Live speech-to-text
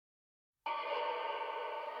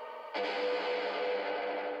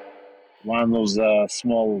One of the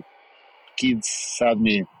small kids said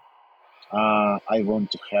me, I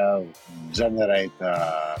want to have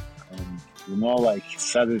generator. And, like he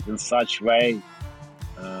said it in such way,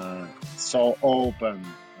 so open,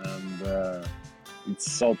 and it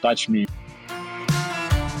so touched me.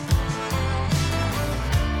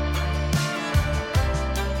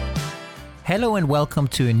 Hello and welcome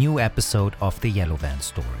to a new episode of the Yellow Van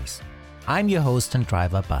Stories. I'm your host and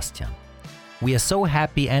driver, Bastian. We are so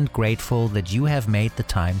happy and grateful that you have made the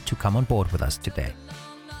time to come on board with us today.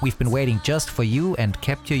 We've been waiting just for you and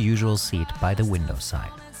kept your usual seat by the window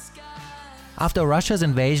side. After Russia's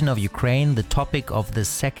invasion of Ukraine, the topic of the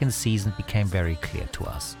second season became very clear to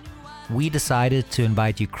us. We decided to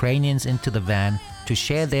invite Ukrainians into the van to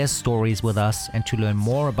share their stories with us and to learn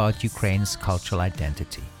more about Ukraine's cultural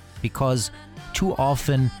identity. Because too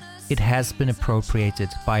often it has been appropriated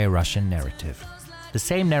by a Russian narrative. The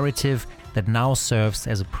same narrative that now serves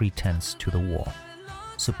as a pretense to the war.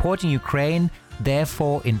 Supporting Ukraine,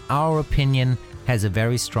 therefore, in our opinion, has a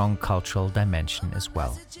very strong cultural dimension as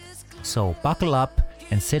well. So buckle up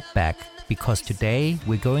and sit back, because today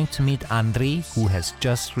we're going to meet Andriy, who has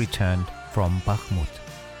just returned from Bakhmut.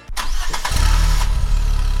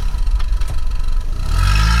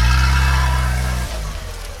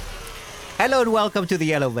 Hello and welcome to the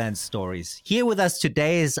Yellow Van Stories. Here with us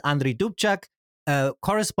today is Andriy Dubchak, a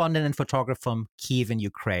correspondent and photographer from Kiev in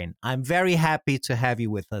Ukraine. I'm very happy to have you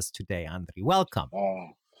with us today, Andriy. Welcome.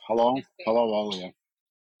 Hello, all. Yeah.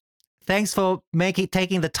 Thanks for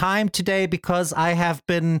taking the time today, because I have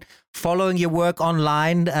been following your work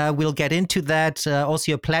online. We'll get into that.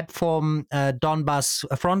 Also your platform, Donbas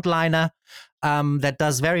Frontliner, that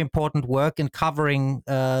does very important work in covering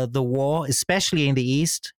the war, especially in the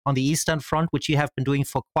East, on the Eastern Front, which you have been doing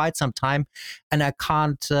for quite some time. And I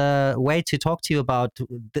can't wait to talk to you about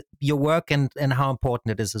your work and how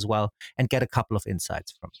important it is as well, and get a couple of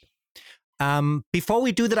insights from you. Before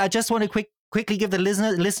we do that, I just want to quickly give the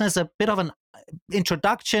listeners a bit of an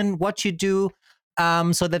introduction, what you do,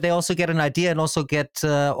 so that they also get an idea and also get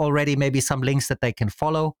already maybe some links that they can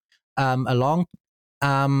follow along.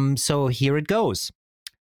 So here it goes.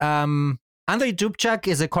 Andriy Dubchak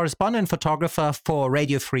is a correspondent photographer for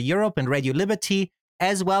Radio Free Europe and Radio Liberty,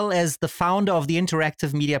 as well as the founder of the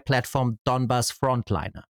interactive media platform Donbas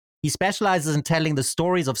Frontliner. He specializes in telling the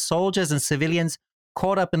stories of soldiers and civilians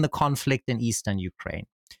caught up in the conflict in eastern Ukraine.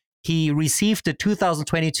 He received the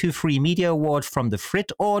 2022 Free Media Award from the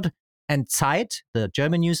Fritord and Zeit, the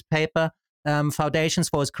German newspaper, foundations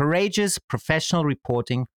for his courageous professional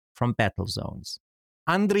reporting from battle zones.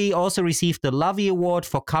 Andriy also received the Lovey Award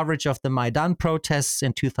for coverage of the Maidan protests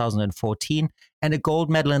in 2014 and a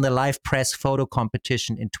gold medal in the Live Press photo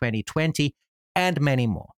competition in 2020, and many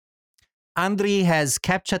more. Andriy has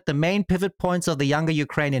captured the main pivot points of the younger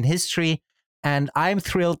Ukrainian history, and I'm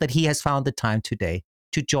thrilled that he has found the time today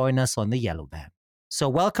to join us on the Yellow Van. So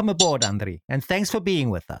welcome aboard, Andriy, and thanks for being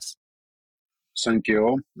with us. Thank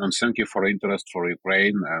you, and thank you for interest for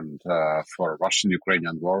Ukraine and for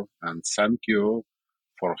Russian-Ukrainian war, and thank you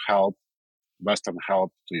for help, Western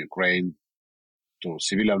help to Ukraine, to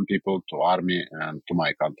civilian people, to army, and to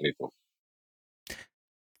my country too.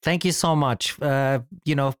 Thank you so much. Like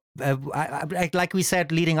we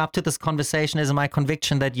said, leading up to this conversation, is my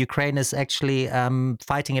conviction that Ukraine is actually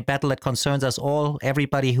fighting a battle that concerns us all.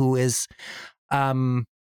 Everybody who is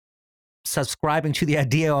subscribing to the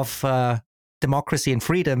idea of democracy and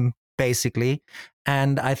freedom, basically.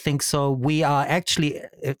 And I think so. We are actually,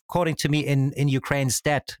 according to me, in Ukraine's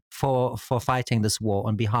debt for fighting this war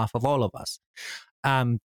on behalf of all of us.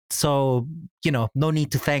 So, no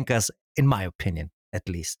need to thank us, in my opinion, at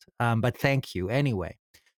least. But thank you anyway.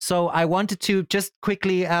 So I wanted to just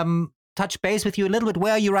quickly touch base with you a little bit.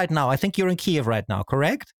 Where are you right now? I think you're in Kiev right now,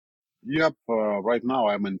 correct? Yep. Right now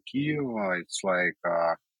I'm in Kiev. It's like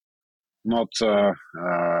not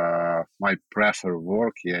my preferred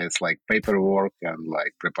work. Yeah, it's like paperwork and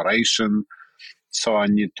like preparation. So I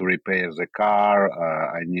need to repair the car.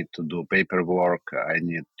 I need to do paperwork. I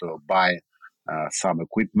need to buy some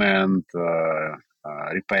equipment,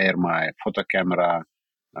 repair my photo camera.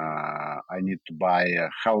 I need to buy a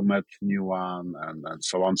helmet, new one, and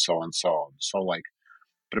so on, so on, so on. So like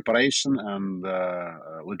preparation and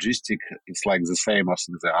logistic, it's like the same as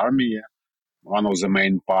in the army. One of the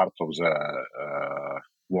main part of the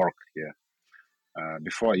work here.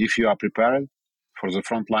 Before, if you are prepared for the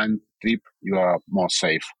frontline trip, you are more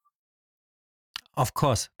safe. Of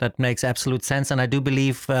course, that makes absolute sense. And I do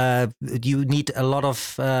believe you need a lot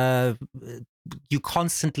of you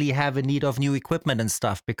constantly have a need of new equipment and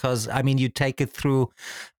stuff, because I mean you take it through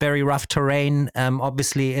very rough terrain,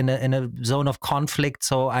 obviously in a zone of conflict.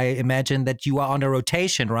 So I imagine that you are on a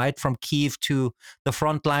rotation, right, from Kiev to the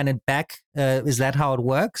front line and back. Is that how it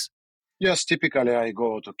works? Yes, typically I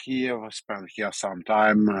go to Kiev, spend here some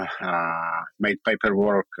time, made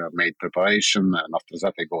paperwork, made preparation, and after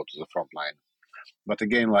that I go to the front line. But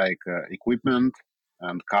again, like equipment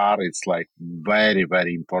and car, it's like very,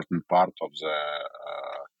 very important part of the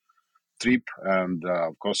trip, and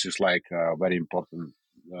of course, it's like a very important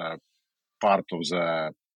uh, part of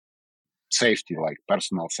the safety, like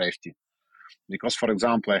personal safety. Because, for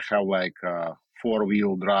example, I have like a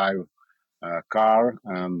four-wheel drive car,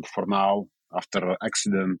 and for now, after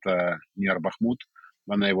accident near Bakhmut,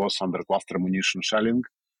 when I was under cluster munition shelling,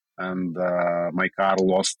 and my car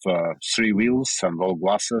lost three wheels and all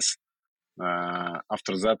glasses.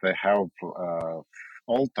 After that, I have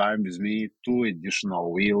all time with me two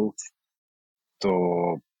additional wheels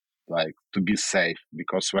to to be safe,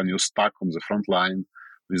 because when you're stuck on the front line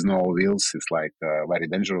with no wheels, it's like very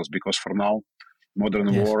dangerous. Because for now,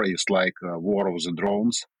 modern Yes. war is like a war of the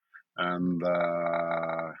drones, and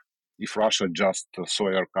if Russia just saw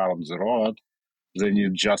your car on the road, they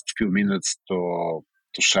need just few minutes to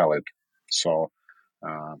shell it. So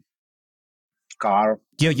uh, car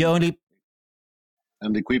Your only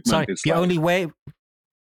and equipment sorry, is like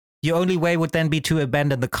your only way would then be to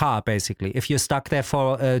abandon the car, basically. If you're stuck there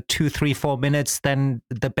for 2, 3, 4 minutes, then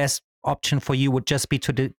the best option for you would just be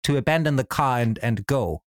to abandon the car and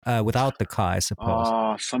go without the car, I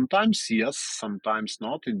suppose. sometimes yes, sometimes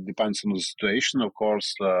not. It depends on the situation, of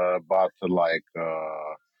course. But like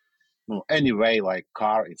no, anyway, like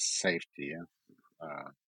car is safety. Yeah?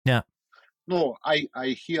 Yeah, No, I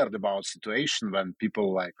heard about situation when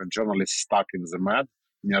people like a journalist stuck in the mud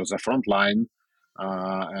near the front line,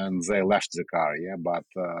 and they left the car. Yeah, but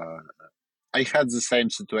I had the same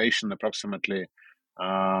situation approximately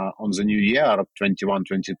on the new year 21,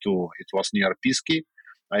 22. It was near Pisky.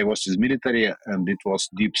 I was in military and it was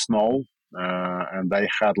deep snow. And I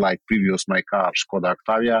had like previous my car, Skoda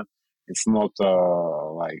Octavia. It's not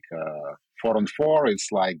 4 on 4. It's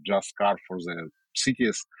like just car for the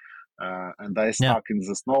cities. And I yeah. stuck in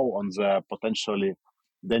the snow on the potentially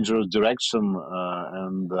dangerous direction.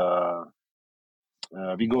 And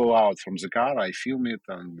we go out from the car. I film it,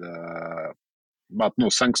 and but no,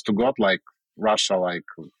 thanks to God, like Russia, like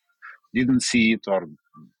didn't see it or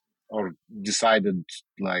decided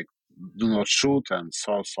like do not shoot, and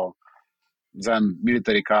so then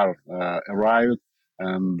military car arrived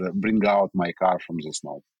and bring out my car from the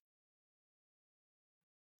snow.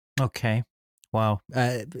 Okay. Wow.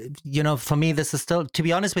 For me, this is still, to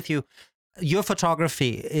be honest with you, your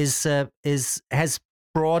photography is has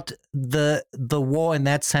brought the war in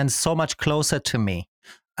that sense so much closer to me.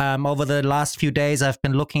 Over the last few days, I've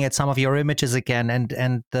been looking at some of your images again,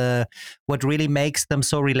 and what really makes them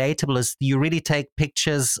so relatable is you really take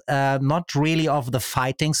pictures, not really of the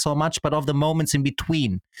fighting so much, but of the moments in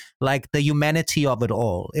between, like the humanity of it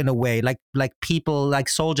all, in a way, like people, like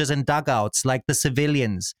soldiers in dugouts, like the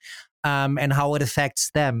civilians, and how it affects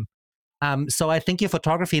them. So I think your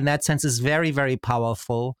photography in that sense is very, very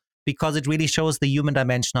powerful because it really shows the human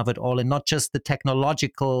dimension of it all and not just the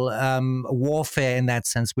technological warfare in that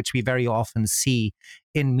sense, which we very often see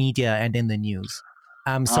in media and in the news.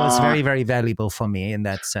 So it's Uh, very, very valuable for me in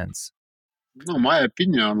that sense. no, my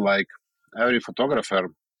opinion, like every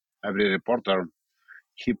photographer, every reporter,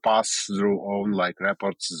 he pass through own like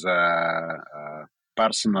reports the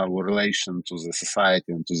personal relation to the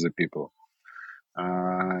society and to the people.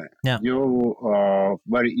 Yeah. You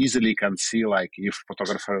very easily can see like if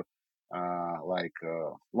photographer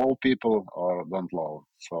love people or don't love.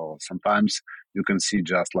 So sometimes you can see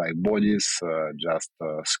just like bodies, just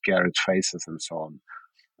scared faces and so on.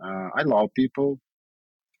 I love people,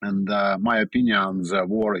 and my opinion, the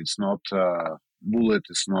war is not bullet,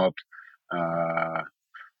 it's not uh,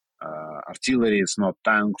 artillery, it's not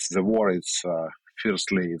tanks. The war is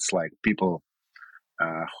firstly it's like people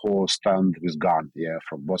who stand with gun, yeah,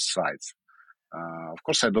 from both sides. Of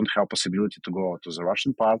course, I don't have possibility to go to the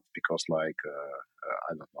Russian part because, like,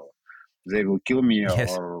 I don't know, they will kill me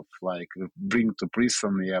Yes. or like bring to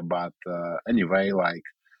prison. Yeah, but anyway, like,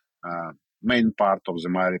 uh, main part of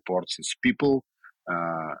my reports is people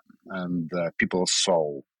uh, and people's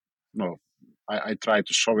soul. No, I try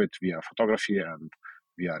to show it via photography and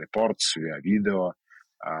via reports, via video.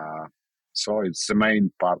 Uh, so it's the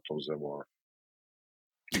main part of the war,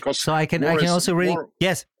 because So I war can is also really, war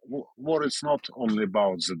yes. war is not only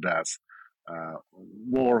about the death.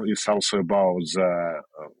 War is also about the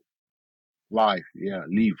live, yeah,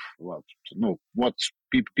 live. What no, what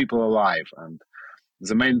people alive, and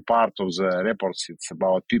the main part of the reports it's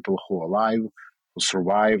about people who are alive, who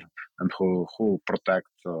survive, and who protect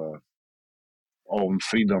own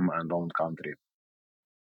freedom and own country.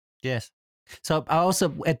 Yes. So I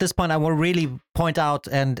also at this point I will really point out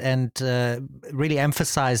and really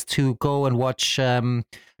emphasize to go and watch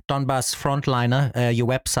Donbass Frontliner, your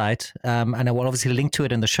website, and I will obviously link to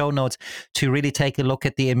it in the show notes to really take a look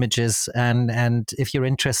at the images and if you're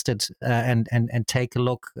interested and take a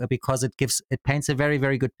look because it paints a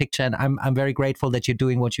very good picture and I'm very grateful that you're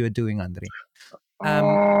doing what you are doing, Andriy.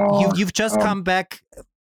 Uh, You've just um, come back.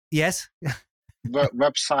 Yes.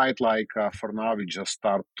 website like for now we just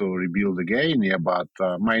start to rebuild again, yeah, but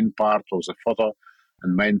main part of the photo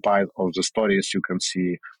and main part of the stories you can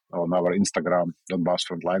see on our Instagram, Donbass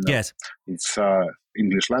Frontliner. Yes. It's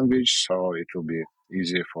English language, so it will be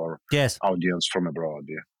easy for Yes. audience from abroad,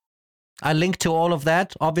 yeah. I link to all of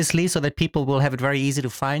that, obviously, so that people will have it very easy to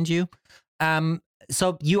find you.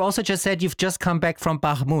 So you also just said you've just come back from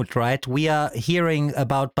Bakhmut, right? We are hearing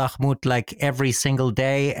about Bakhmut like every single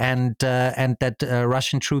day, and that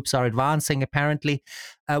Russian troops are advancing. Apparently,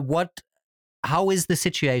 what? How is the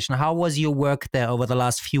situation? How was your work there over the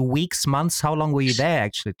last few weeks, months? How long were you there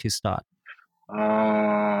actually to start?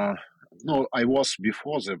 Uh, no, I was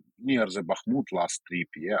before the near the Bakhmut last trip.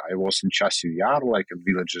 Yeah, I was in Chasiv Yar, like in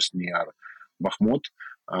villages near Bakhmut.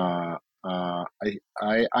 Uh,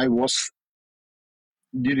 I was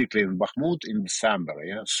directly in Bakhmut in December.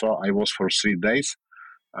 Yeah, so I was for 3 days.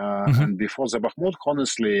 Hmm. And before the Bakhmut,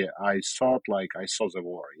 honestly, I thought like I saw the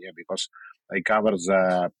war. Yeah, because I covered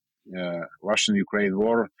the Russian-Ukraine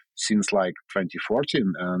war since like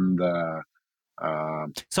 2014, and uh,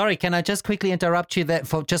 Sorry, can I just quickly interrupt you there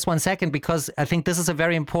for just 1 second because I think this is a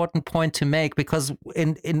very important point to make because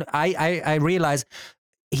I realize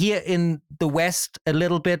here in the West a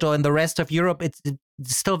little bit or in the rest of Europe, it's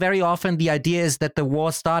still very often the idea is that the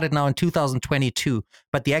war started now in 2022,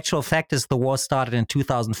 but the actual fact is the war started in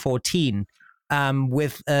 2014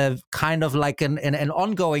 with a kind of like an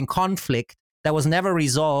ongoing conflict that was never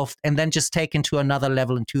resolved and then just taken to another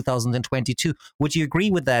level in 2022. Would you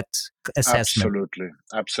agree with that assessment? absolutely,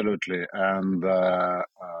 absolutely. And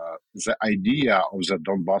the idea of the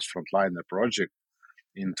Donbass Frontliner project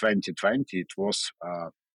in 2020 it was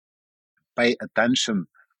pay attention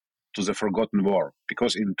to the forgotten war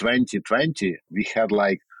because in 2020 we had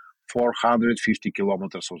like 450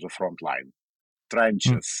 kilometers of the front line Mm.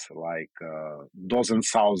 trenches, like dozen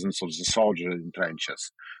thousands of the soldiers in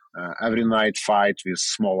trenches. Every night fight with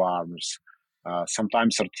small arms,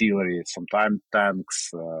 sometimes artillery, sometimes tanks,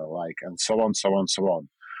 like and so on, so on, so on.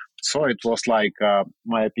 So it was like,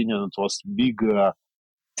 my opinion, it was big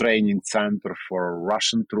training center for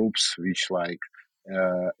Russian troops, which like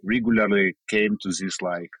regularly came to this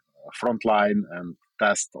like front line and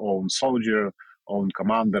test own soldier, own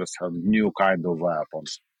commanders, and new kind of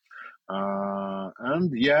weapons.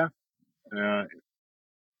 And yeah, uh,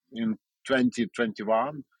 in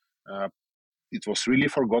 2021, uh, it was really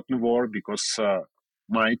forgotten war because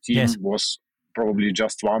my team Yes. was probably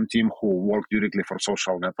just one team who worked directly for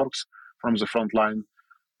social networks from the front line.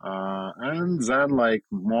 And then, like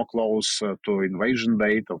more close to invasion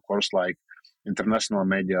date, of course, like international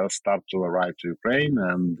media start to arrive to Ukraine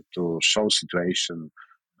and to show situation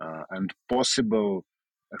and possible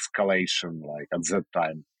escalation, like at that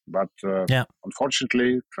time. But Yeah.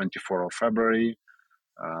 unfortunately, 24th of February,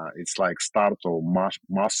 it's like start of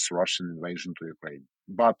mass Russian invasion to Ukraine.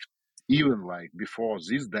 But even like before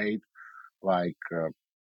this date, like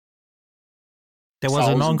There was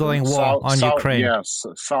an ongoing war on Ukraine. yes,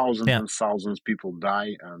 thousands Yeah. and thousands people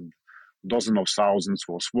die, and dozens of thousands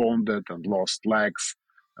was wounded and lost legs,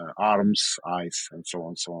 arms, eyes, and so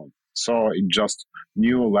on, so on. So it just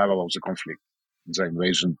new level of the conflict, the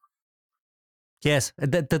invasion. Yes,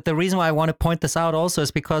 the reason why I want to point this out also is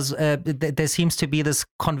because there seems to be this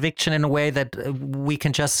conviction in a way that we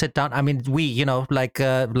can just sit down. I mean, we, like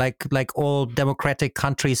all democratic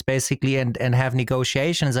countries, basically, and have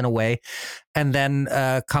negotiations in a way, and then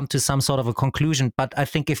come to some sort of a conclusion. But I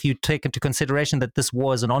think if you take into consideration that this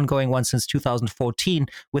war is an ongoing one since 2014,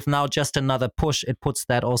 with now just another push, it puts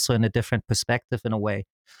that also in a different perspective in a way.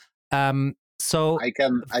 So, I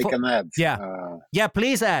can add. yeah, yeah,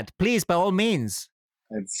 please add, please, by all means.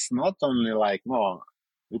 It's not only like no,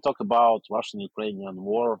 we talk about Russian-Ukrainian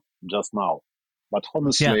war just now, but Yeah,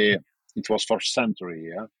 honestly, it was for century.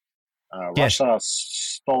 Yeah, yes, Russia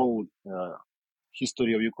stole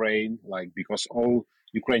history of Ukraine, like because all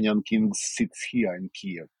Ukrainian kings sit here in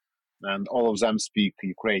Kiev, and all of them speak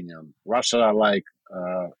Ukrainian. Russia like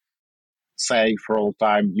uh, say for all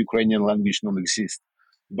time Ukrainian language non-exist,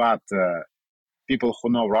 but people who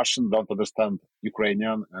know Russian don't understand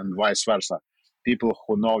Ukrainian, and vice versa. People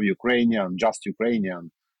who know Ukrainian, just Ukrainian,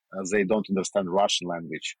 they don't understand Russian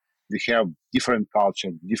language. We have different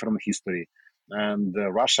culture, different history, and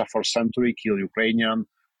Russia for century killed Ukrainian,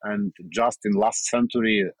 and just in last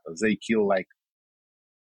century they kill like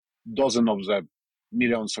dozen of the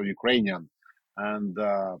millions of Ukrainian, and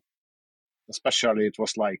especially it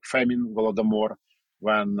was like famine, Golodomor,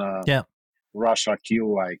 when Yeah. Russia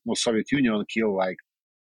killed like, no, Soviet Union killed like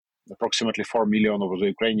approximately 4 million of the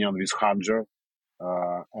Ukrainian with hunger.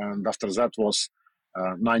 And after that was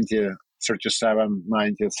 1937,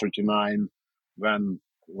 1939, when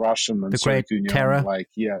Russian and The Soviet Great Union, Terror. like,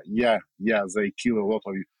 they kill a lot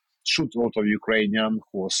of, shoot a lot of Ukrainian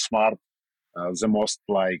who was smart, the most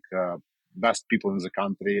like best people in the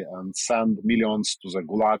country, and send millions to the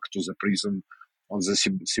Gulag, to the prison on the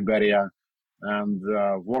Siberia. And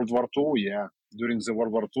World War II, during the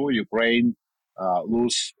World War II, Ukraine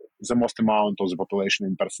lose the most amount of the population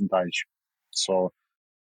in percentage. So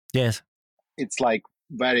Yes. it's like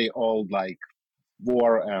very old, like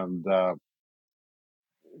war, and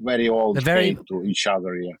very old A very hate to each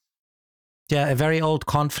other. Yeah, a very old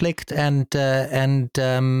conflict, and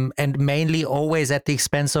mainly always at the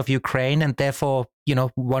expense of Ukraine, and therefore,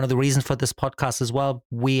 one of the reasons for this podcast as well,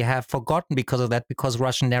 we have forgotten because of that, because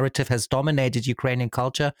Russian narrative has dominated Ukrainian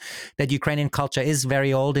culture. That Ukrainian culture is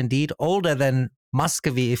very old indeed, older than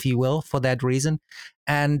Muscovy, if you will, for that reason,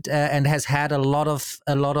 and has had a lot of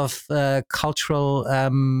cultural,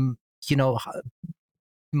 you know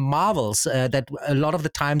marvels that a lot of the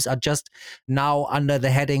times are just now under the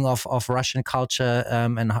heading of Russian culture,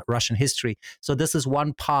 and Russian history. So this is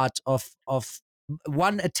one part of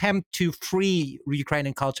one attempt to free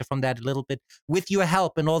Ukrainian culture from that a little bit, with your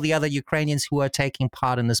help and all the other Ukrainians who are taking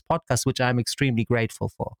part in this podcast, which I'm extremely grateful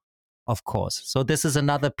for, of course. So this is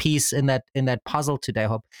another piece in that puzzle today,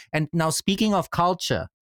 Hope. And now, speaking of culture,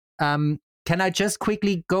 um, can I just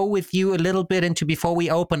quickly go with you a little bit into, before we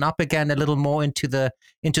open up again a little more into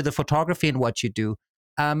the photography and what you do?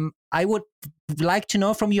 I would like to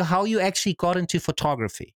know from you how you actually got into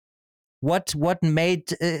photography. What made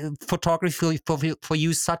photography for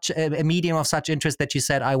you such a medium of such interest that you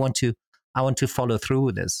said, I want to follow through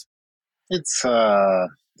with this? it's a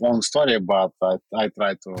long story, but I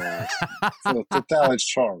try to tell it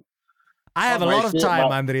short. I So have a my lot of fear, time,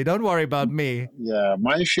 Andriy. Don't worry about me. yeah,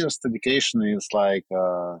 my first education is like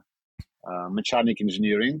mechanic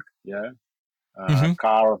engineering, Hmm.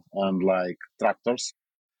 car and like tractors.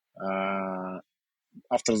 Uh,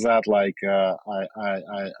 After that, like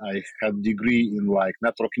I had degree in like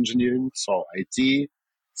network engineering, so IT,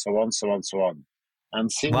 so on, so on, so on. And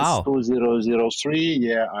since Wow.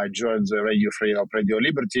 2003, I joined the Radio Free of Radio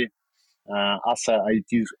Liberty as a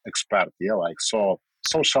IT expert. Yeah, like so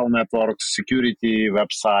social networks, security,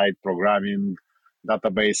 website, programming,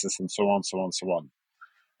 databases, and so on, so on, so on.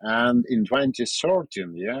 And in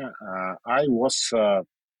 2013, I was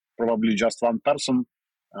probably just one person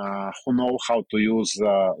who know how to use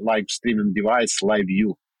live streaming device, live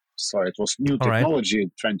view. So it was new All right. technology.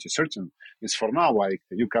 2013 is for now like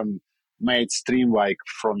you can make stream like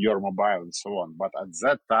from your mobile and so on. But at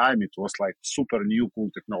that time, it was like super new cool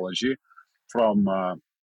technology from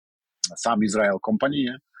some Israel company,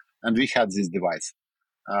 and we had this device.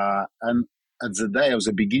 And at the day of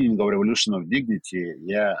the beginning of revolution of dignity,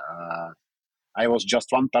 I was just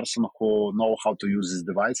one person who know how to use this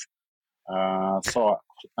device. So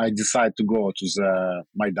I decided to go to the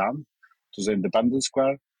Maidan, to the Independence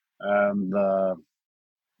Square, and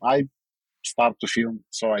I start to film.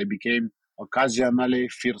 So I became occasionally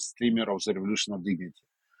first streamer of the Revolution of Dignity.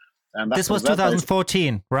 And This after was that,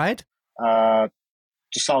 2014, right?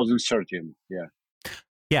 2013,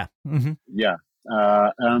 Yeah. Hmm. yeah.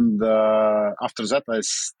 And after that, I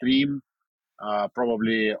stream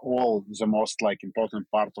probably all the most like important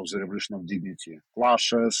part of the Revolution of Dignity,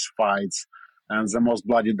 clashes, fights, and the most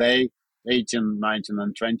bloody day, 18, 19,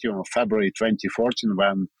 and 20 of February 2014,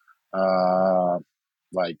 when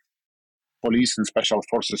like police and special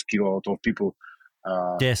forces kill a lot of people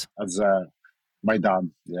Yes. at the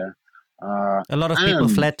Maidan. A lot of people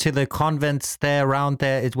And fled to the convents there around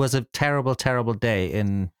there. It was a terrible, terrible day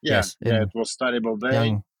in, yes, it in was terrible day.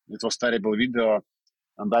 young. It was terrible video,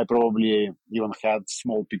 and I probably even had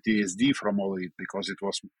small PTSD from all of it because it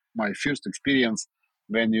was my first experience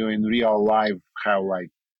when you in real life have like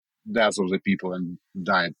deaths of the people and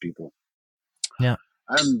died people. Yeah.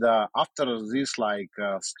 And after this like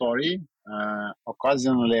story,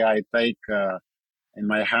 occasionally I take in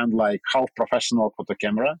my hand like half professional photo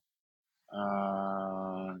camera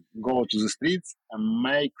go to the streets and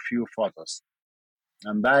make few photos.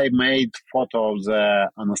 And I made photo of the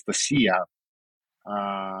Anastasia.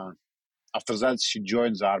 Uh, After that, she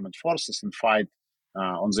joined the armed forces and fight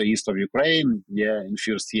on the east of Ukraine. Yeah, in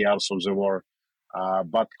first years of the war.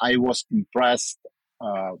 But I was impressed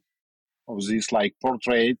of this like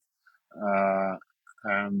portrait, uh,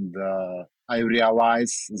 and I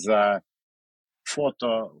realized the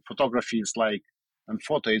photography is like, and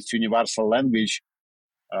photo is universal language.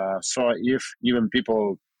 So if even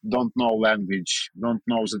people don't know language, don't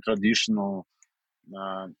know the traditional,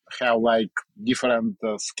 uh, have like different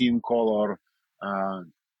skin color, uh,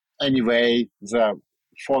 anyway, the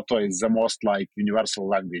photo is the most like universal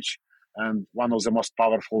language and one of the most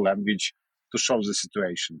powerful language to show the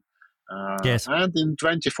situation. Yes. And in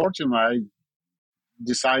 2014, I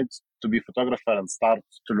decided to be photographer and start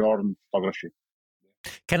to learn photography.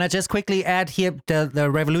 Can I just quickly add here the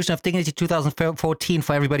Revolution of Dignity 2014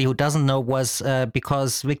 for everybody who doesn't know was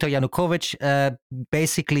because Viktor Yanukovych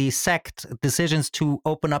basically sacked decisions to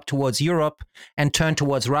open up towards Europe and turn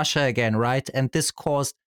towards Russia again, right? And this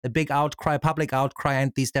caused a big outcry, public outcry,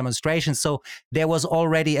 and these demonstrations. So there was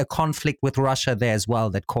already a conflict with Russia there as well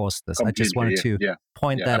that caused this. I just Completely, wanted yeah, to yeah,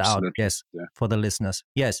 point yeah, that out, absolutely, yes, yeah. for the listeners.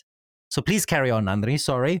 Yes. So please carry on, Andriy.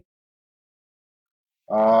 Sorry.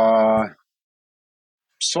 Uh,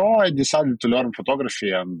 so I decided to learn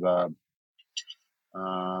photography, and uh,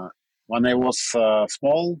 when I was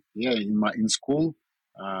small, yeah, in school,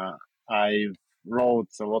 uh, I wrote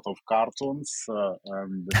a lot of cartoons,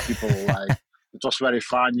 and the people like it was very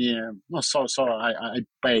funny. No, so I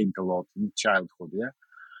paint a lot in childhood,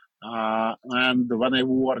 yeah. And when I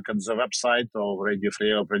work at the website of Radio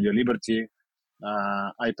Free of Radio Liberty,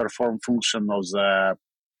 I perform function of the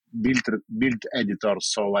build editor.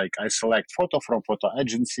 So like I select photo from photo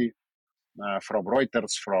agency, from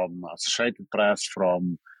Reuters, from Associated Press,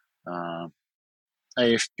 from uh,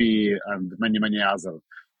 AFP, and many other.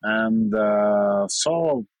 And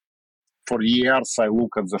so for years I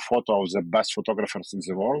look at the photo of the best photographers in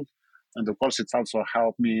the world, and of course it's also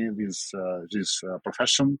helped me with this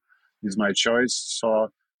profession, with my choice. So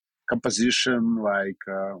composition, like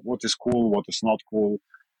what is cool, what is not cool,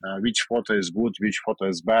 which photo is good, which photo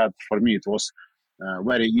is bad. For me, it was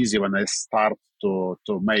very easy when I start to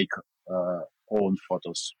make own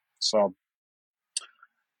photos. So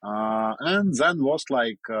and then was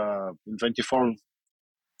like in 24,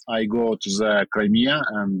 I go to the Crimea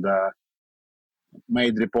and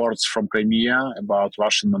made reports from Crimea about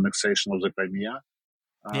Russian annexation of the Crimea.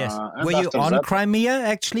 Yes. Were And you after on that, Crimea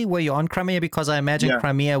actually? Were you on Crimea? Because I imagine yeah,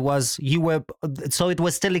 Crimea was, you were, so it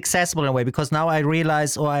was still accessible in a way. Because now I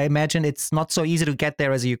realize, or I imagine it's not so easy to get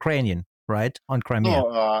there as a Ukrainian, right? On Crimea.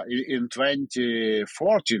 no, in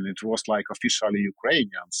 2014, it was like officially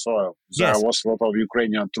Ukrainian. So there Yes. was a lot of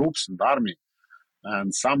Ukrainian troops and army,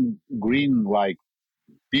 and some green like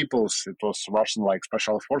peoples. It was Russian like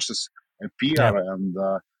special forces appear, Yeah. and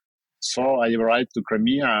so I arrived to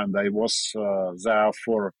Crimea, and I was there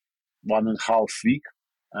for 1.5 week.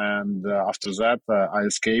 And after that, I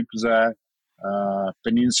escaped the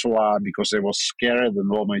peninsula because I was scared,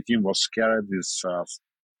 and all my team was scared. This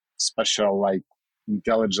special like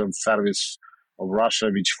intelligence service of Russia,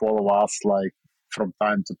 which follow us like from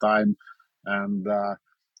time to time, and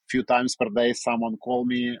few times per day someone called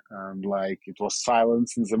me, and like it was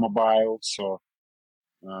silence in the mobile, so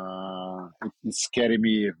it scared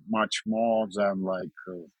me much more than like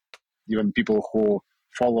even people who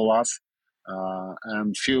follow us.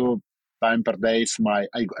 And few time per days,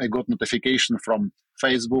 I got notification from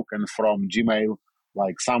Facebook and from Gmail,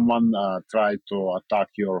 like someone tried to attack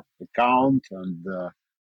your account, and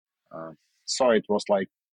uh, so it was like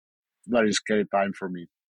very scary time for me.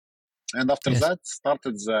 And after Yes. that,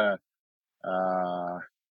 started the uh,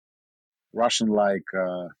 Russian like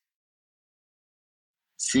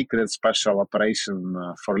secret special operation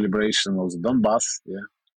for liberation of the Donbass.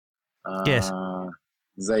 Yeah, Yes.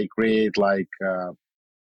 they create like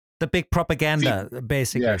The big propaganda, yeah,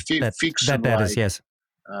 basically. fiction That is, like yes.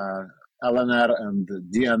 uh, LNR and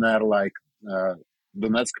DNR, like uh,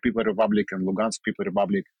 Donetsk People Republic and Lugansk People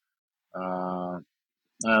Republic. Uh,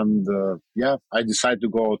 and yeah, I decided to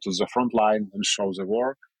go to the front line and show the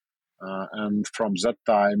war. And from that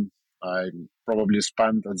time, I probably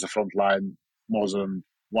spent at the front line more than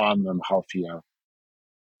 1.5 year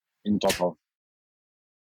in total.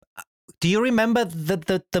 Do you remember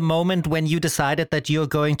the moment when you decided that you're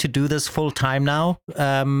going to do this full time now?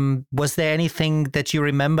 Was there anything that you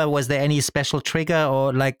remember? Was there any special trigger,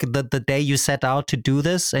 or like the day you set out to do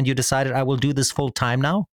this and you decided I will do this full time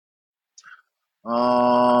now?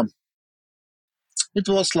 Uh, It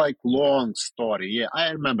was like long story. Yeah, I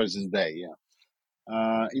remember this day.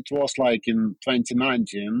 Yeah, it was like in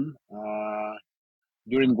 2019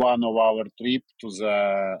 during one of our trip to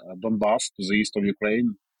the Donbass, to the east of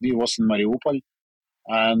Ukraine. We was in Mariupol,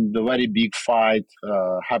 and a very big fight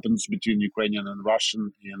happens between Ukrainian and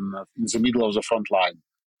Russian in the middle of the front line,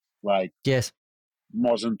 like Yes.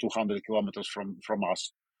 more than 200 kilometers from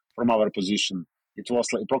us, from our position. It was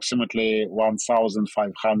like approximately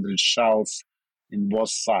 1,500 shells in both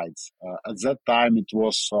sides. At that time, it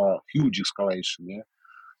was a huge escalation. Yeah?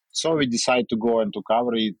 So we decided to go and to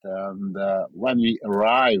cover it. And when we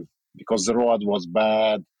arrived, because the road was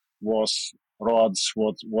bad, was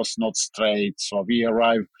not straight, so we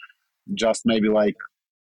arrived just maybe like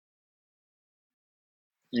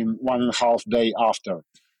in 1.5 day after.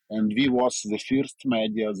 And we was the first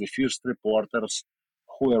media, the first reporters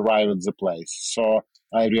who arrived at the place. So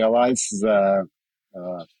I realized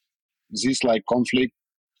this like conflict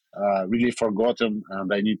really forgotten,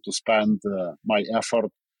 and I need to spend my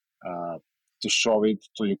effort uh, to show it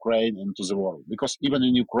to Ukraine and to the world. Because even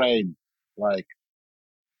in Ukraine, like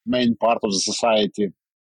main part of the society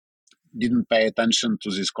didn't pay attention to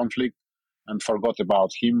this conflict and forgot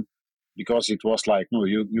about him because it was like no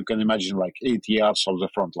you can imagine like 8 years of the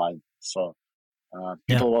front line, so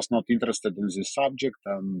Yeah. people was not interested in this subject,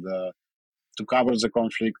 and to cover the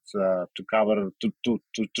conflict,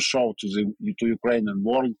 to show to Ukrainian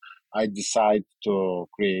world, I decided to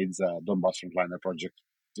create the Donbass Frontliner project.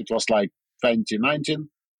 It was like 2019.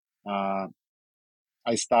 uh,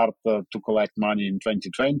 I started to collect money in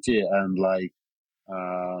 2020, and like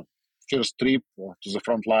uh, first trip to the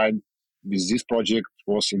front line with this project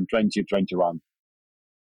was in 2021.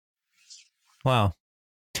 Wow.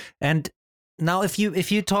 And now if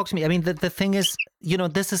you talk to me, I mean the thing is,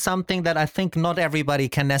 this is something that I think not everybody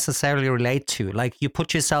can necessarily relate to. Like you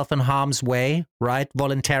put yourself in harm's way, right?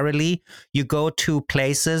 Voluntarily. You go to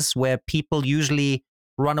places where people usually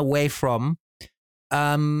run away from.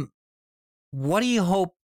 Um, what do you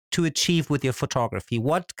hope to achieve with your photography?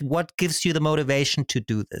 What gives you the motivation to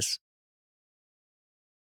do this?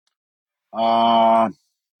 Uh,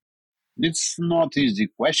 it's not easy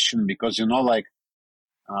question because like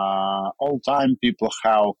all time people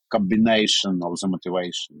have combination of the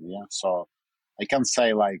motivation. Yeah, so I can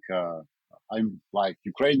say like I'm like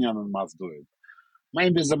Ukrainian and must do it.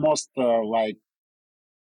 Maybe the most like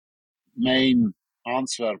main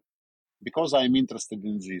answer because I'm interested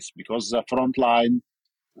in this because the front line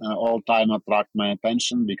all time attract my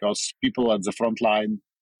attention because people at the front line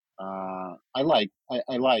I like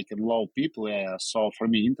and love people. Yeah, so for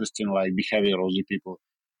me, interesting like behavior of the people.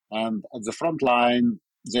 And at the front line,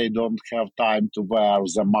 they don't have time to wear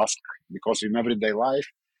the mask because in everyday life,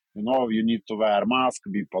 you need to wear mask,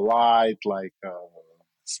 be polite, like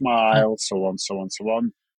Hmm. smile, so on, so on, so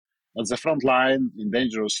on. At the front line, in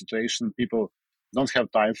dangerous situation, people don't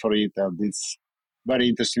have time for it, and it's very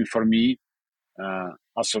interesting for me,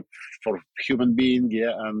 also for human being,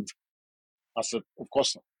 yeah, and also of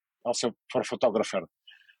course also for photographer.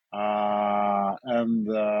 And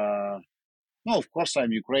no, of course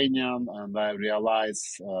I'm Ukrainian, and I realize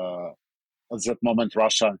at that moment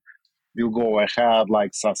Russia will go ahead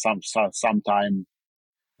like some time,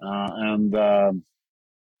 and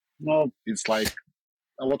no, it's like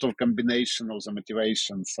a lot of combination of the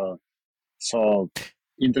motivation. So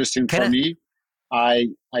interesting Can for I me. I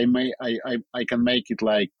can make it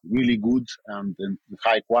like really good and in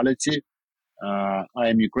high quality. I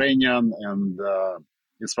am Ukrainian, and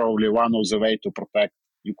it's probably one of the way to protect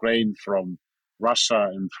Ukraine from Russia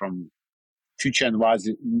and from future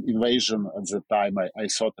invasion. At the time, I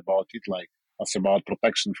thought about it like as about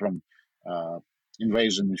protection from uh,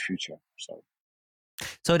 invasion in future. So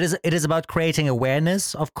So it is about creating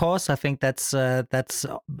awareness. Of course, I think that's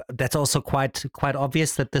also quite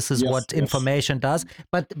obvious that this is yes, what yes, information does.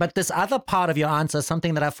 But this other part of your answer is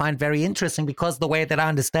something that I find very interesting because the way that I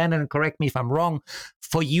understand it, and correct me if I'm wrong,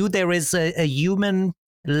 for you there is a human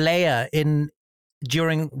layer in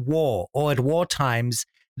during war or at war times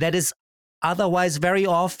that is otherwise very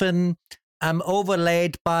often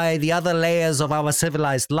overlaid by the other layers of our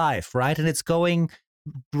civilized life, right? And it's going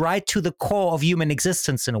right to the core of human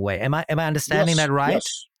existence in a way. Am I understanding yes, that right?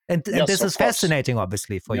 yes, And yes. this Of is course, fascinating,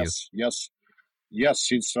 obviously, for you. yes, yes, yes.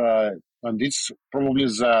 It's and it's probably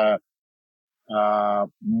the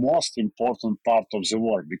most important part of the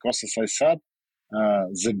war because, as I said,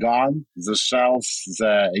 the gun, the shells,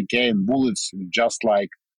 the again bullets, just like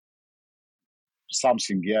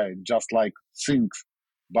something, yeah, just like things.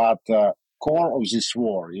 But core of this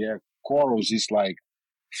war, yeah, core of this like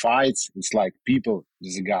fights, it's like people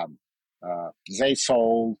with a gun. They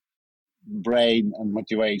sold. brain and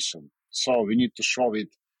motivation. So we need to show it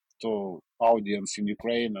to audience in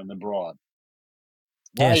Ukraine and abroad.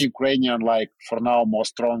 Why Yes. Ukrainian like for now more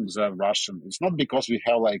strong than Russian? It's not because we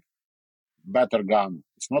have like better gun.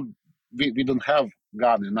 It's not we don't have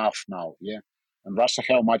gun enough now, yeah. And Russia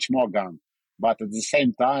have much more gun. But at the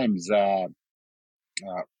same time, the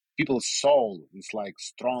people's soul is like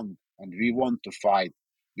strong, and we want to fight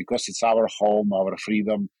because it's our home, our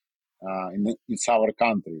freedom, and it's our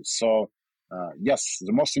country. So yes,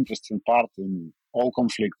 the most interesting part in all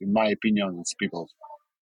conflict, in my opinion, is people.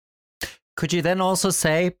 Could you then also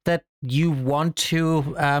say that you want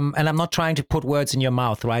to, and I'm not trying to put words in your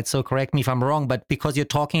mouth, right? So correct me if I'm wrong, but because you're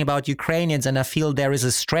talking about Ukrainians and I feel there is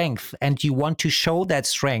a strength and you want to show that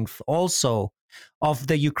strength also of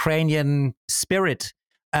the Ukrainian spirit,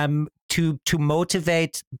 to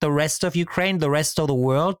motivate the rest of Ukraine, the rest of the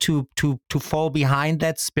world to fall behind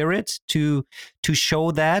that spirit, to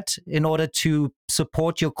show that in order to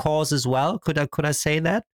support your cause as well. Could I say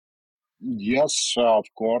that? Yes, of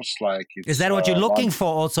course, like Is it's that what you're looking one, for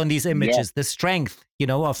also in these yeah, images? The strength, you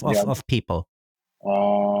know, yeah. of people.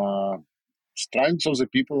 Uh, Strength of the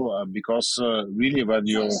people, because really when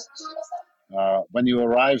you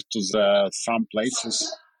arrive to the some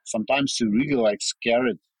places, sometimes you really like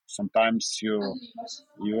scared. Sometimes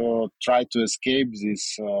you try to escape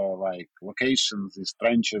these like locations, these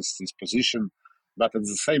trenches, this position, but at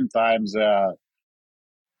the same time, they are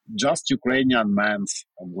just Ukrainian men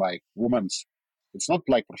and like women. It's not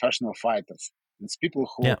like professional fighters. It's people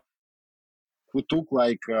Yeah. who took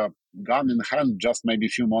like gun in hand just maybe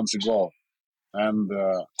a few months ago, and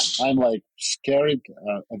I'm like scared.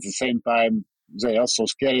 At the same time, they are so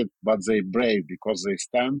scared, but they brave because they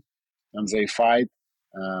stand and they fight,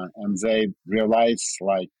 and they realize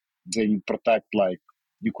like they protect like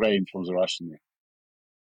Ukraine from the Russian.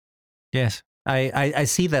 Yes. I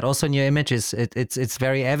see that also in your images. It's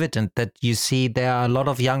very evident that you see there are a lot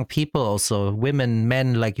of young people, also women,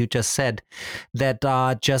 men, like you just said, that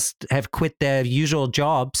are just have quit their usual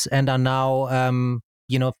jobs and are now,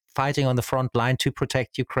 fighting on the front line to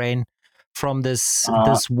protect Ukraine from Uh,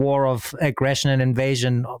 this war of aggression and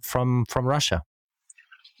invasion from Russia.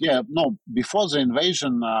 yeah, no. Before the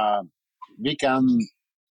invasion, we can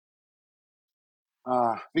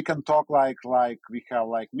we can talk like we have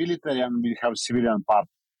like military and we have civilian part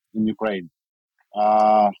in Ukraine.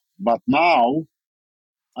 Uh, but now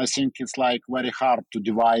I think it's like very hard to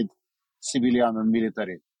divide civilian and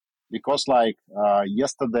military because like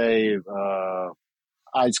yesterday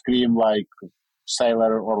ice cream like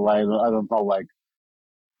sailor or like I don't know like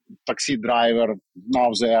taxi driver, now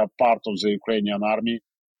they are part of the Ukrainian army.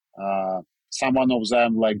 Some one of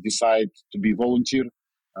them like decide to be volunteer.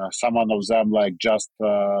 Some one of them like just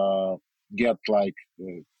get like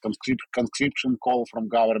conscription call from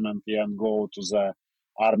government, yeah, and go to the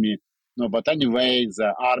army. No, but anyway, the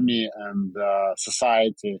army and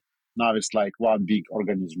society now it's like one big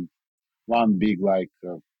organism, one big like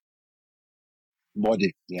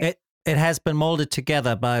body. Yeah, It has been molded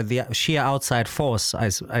together by the sheer outside force,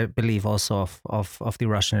 I believe, also of the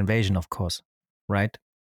Russian invasion, of course, right?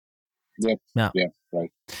 yeah, Yeah. yeah,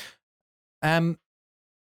 right. Um,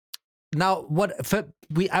 Now, what for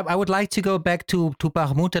I would like to go back to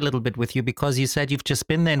Bakhmut a little bit with you because you said you've just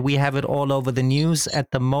been there and we have it all over the news at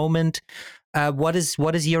the moment. What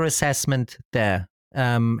is your assessment there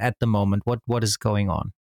at the moment? What is going on?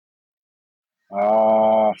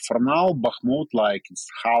 For now, Bakhmut like it's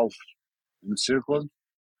half encircled.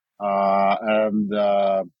 And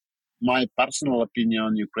my personal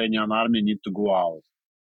opinion, Ukrainian army need to go out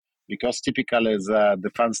because typically the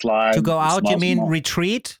defense To line go is out, you much mean more.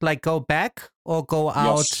 retreat, like go back or go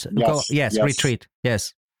Yes, out? Go yes, yes, yes, retreat.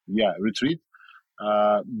 Yes. yeah, retreat.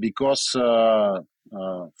 Because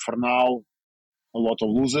for now a lot of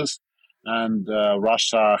losers, and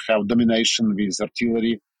Russia have domination with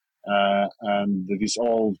artillery and with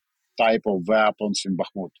all type of weapons in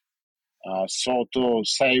Bakhmut. So to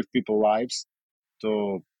save people lives, to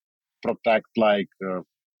protect like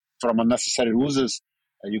from unnecessary losses,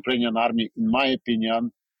 Ukrainian army, in my opinion,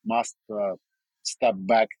 must step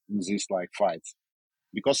back in these like fights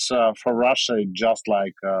because for Russia it's just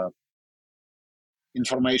like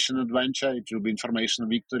information adventure. It will be information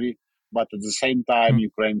victory, but at the same time, Mm.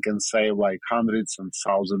 Ukraine can save like hundreds and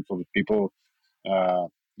thousands of people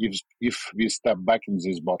if we step back in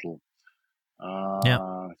this battle. Yeah.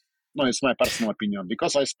 Uh, no, it's my personal opinion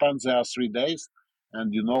because I spent there 3 days, and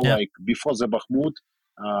Yeah. like before the Bakhmut,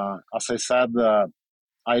 as I said,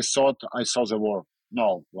 I thought I saw the war. No,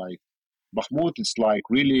 like Bakhmut is like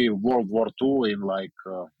really World War II in like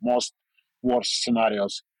most worst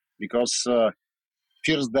scenarios because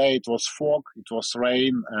First day it was fog, it was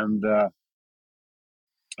rain, and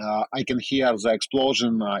I can hear the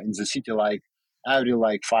explosion in the city like every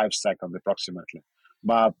like 5 seconds approximately.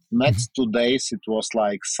 But Mhm. next 2 days it was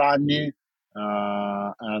like sunny,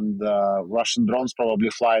 and Russian drones probably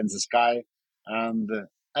fly in the sky, and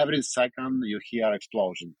every second you hear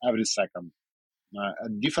explosion. Every second,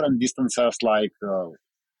 at different distances, like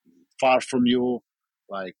far from you,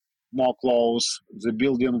 like more close, the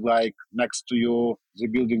building like next to you, the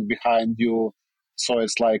building behind you. So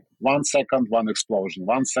it's like 1 second, one explosion,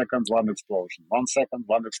 1 second, one explosion, 1 second,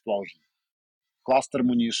 one explosion. Cluster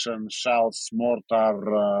munition, shells,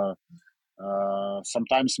 mortar,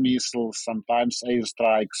 sometimes missiles, sometimes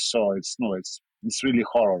airstrikes. So it's no, it's really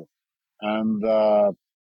horror, and no,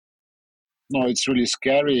 it's really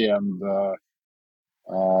scary, and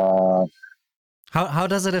How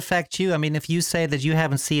does it affect you? I mean, if you say that you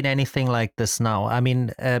haven't seen anything like this now, I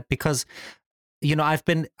mean, because I've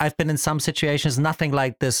been in some situations, nothing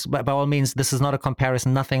like this. But by all means, this is not a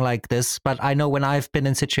comparison, nothing like this. But I know when I've been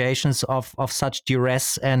in situations of such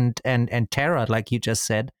duress and terror, like you just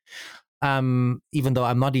said, even though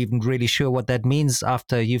I'm not even really sure what that means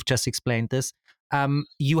after you've just explained this,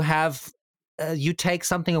 you have. You take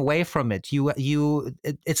something away from it.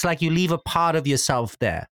 It's like you leave a part of yourself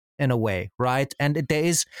there in a way, right? And there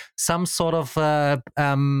is some sort of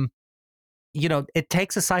it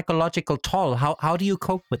takes a psychological toll. How do you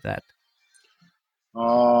cope with that?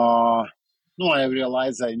 uh, no, I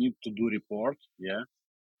realize I need to do report. Yeah.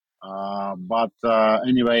 But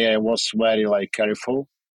anyway, I was very like careful.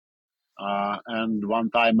 And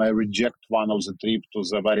one time I reject one of the trip to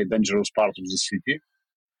the very dangerous part of the city.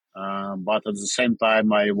 But at the same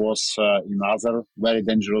time, I was in other very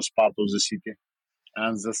dangerous part of the city.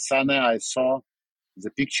 And the scene I saw,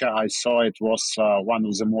 the picture I saw, it was one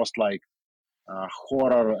of the most like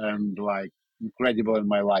horror and like incredible in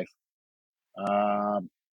my life. Uh,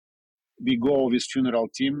 we go with funeral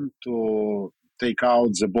team to take out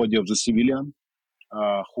the body of the civilian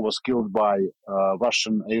who was killed by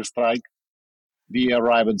Russian airstrike. We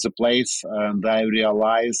arrived at the place, and I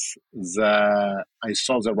realized I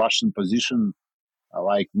saw the Russian position,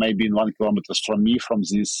 like maybe in 1 kilometer from me, from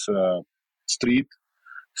this street.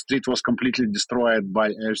 Street was completely destroyed by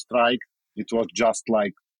airstrike. It was just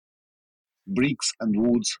like bricks and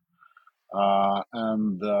woods,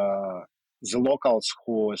 and the locals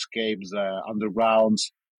who escaped the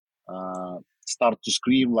undergrounds uh, start to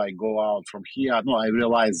scream like, "Go out from here!" No, I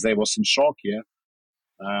realized they was in shock. Yeah.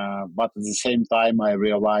 But at the same time, I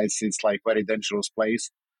realize it's like very dangerous place,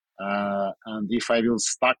 and if I will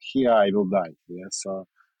stuck here, I will die. Yeah, so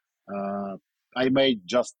uh, I made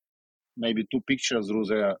just maybe two pictures through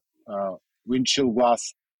the windshield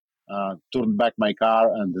glass, turned back my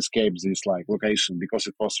car, and escaped this like location because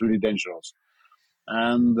it was really dangerous.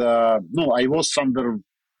 And no, I was under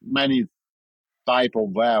many type of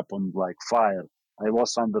weapon like fire. I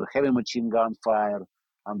was under heavy machine gun fire,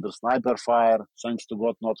 under sniper fire. Thanks to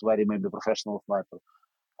God, not very maybe professional sniper.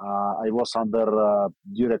 I was under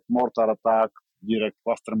direct mortar attack, direct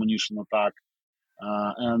cluster munition attack,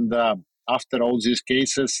 and after all these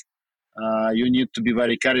cases, you need to be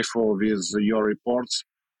very careful with your reports.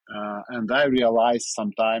 And I realize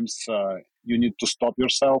sometimes you need to stop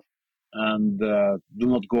yourself and do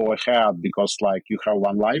not go ahead because like you have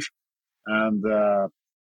one life, and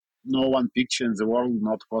no one picture in the world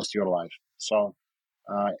not cost your life. So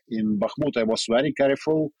in Bakhmut, I was very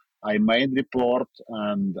careful. I made report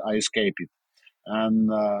and I escaped it.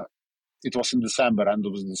 And it was in December, end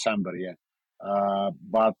of December, yeah.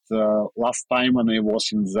 But last time when I was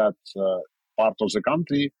in that part of the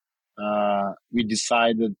country, we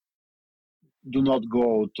decided do not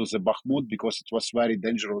go to the Bakhmut because it was very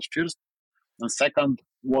dangerous first, and second,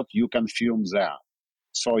 what you can film there.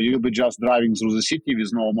 So you'll be just driving through the city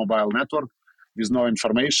with no mobile network, with no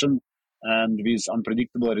information, and with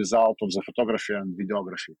unpredictable result of the photography and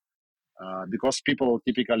videography. Because people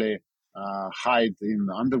typically hide in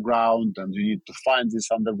underground, and you need to find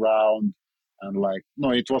this underground. And like,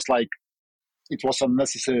 no, it was like it was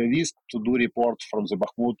unnecessary risk to do report from the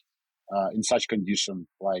Bakhmut in such condition,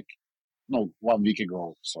 like no 1 week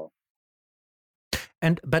ago. So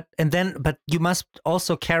But you must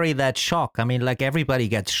also carry that shock. I mean, like everybody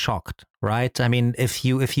gets shocked, right? I mean, if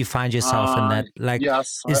you find yourself in uh, that, like,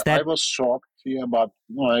 yes, is I that was shocked. Yeah, but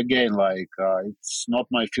no, again, like it's not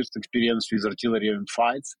my first experience with artillery and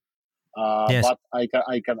fights. yes? But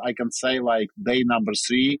I can say like day number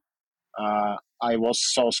three, I was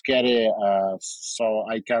so scary. So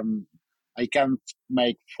I can't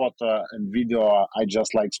make photo and video. I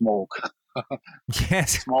just like smoke,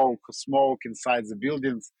 Yes. smoke inside the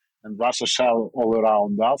buildings. and Russia shell all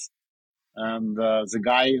around us. And the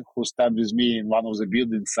guy who stand with me in one of the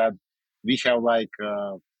buildings said, "We have like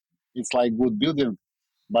it's like good building,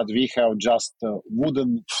 but we have just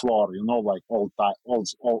wooden floor, like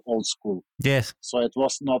old school. Yes. So it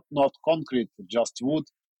was not concrete, just wood.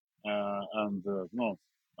 And no,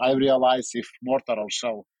 I realize if mortar or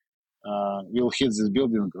shell will hit this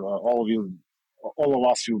building, all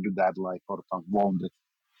of us will be dead, like or wounded.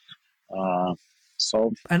 Uh,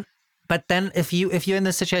 so And but then if you're in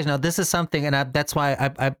this situation now, this is something, and that's why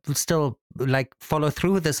I still like follow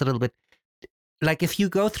through with this a little bit. Like if you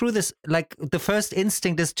go through this, like the first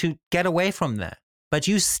instinct is to get away from there, but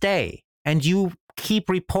you stay and you keep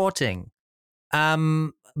reporting.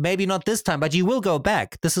 Maybe not this time, but you will go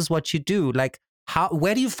back. This is what you do. Like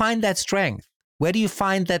where do you find that strength? Where do you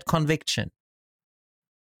find that conviction?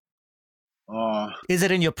 uh, Is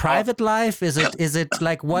it in your uh, private life? Is it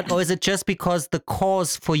like what, or is it just because the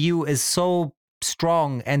cause for you is so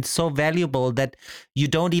strong and so valuable that you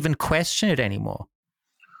don't even question it anymore?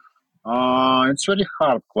 it's very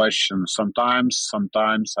hard question. Sometimes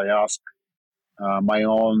I ask my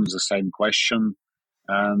own the same question,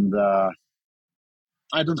 and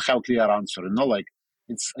I don't have clear answer. Like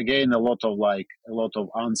it's again a lot of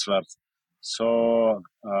answers. So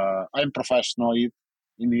I'm professional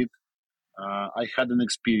in it. I had an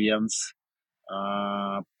experience.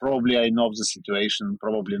 Probably I know the situation.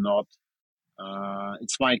 Probably not.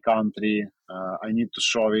 It's my country. I need to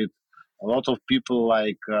show it. A lot of people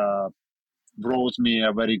wrote me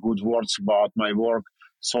a very good words about my work.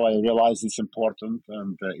 So I realized it's important,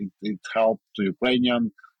 and it helped to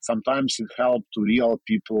Ukrainian. Sometimes it helped to real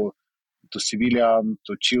people, to civilian,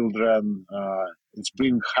 to children. It's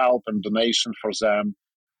bring help and donation for them.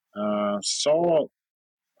 So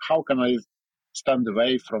how can I stand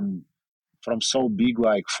away from so big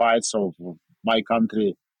like fights of my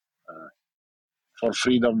country for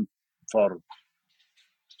freedom? For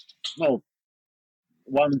no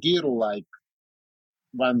one year, like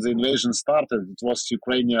when the invasion started, it was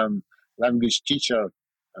Ukrainian language teacher,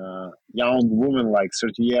 young woman like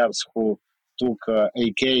 30 years, who took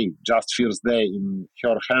AK just first day in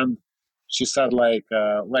her hand. She said like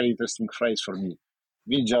a very interesting phrase for me.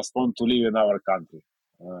 We just want to live in our country.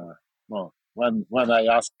 No, when I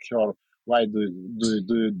asked her why do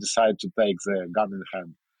you decide to take the gun in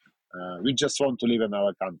hand, we just want to live in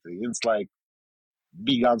our country. It's like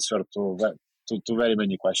big answer to very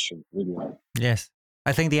many questions. Really. Yes.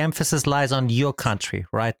 I think the emphasis lies on your country,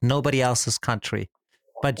 right? Nobody else's country,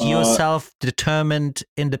 but your Uh, self-determined,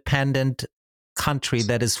 independent country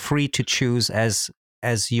that is free to choose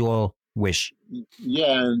as your wish.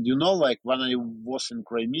 Yeah, and like when I was in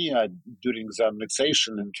Crimea during the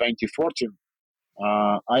annexation in 2014,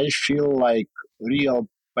 I feel like real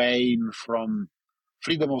pain from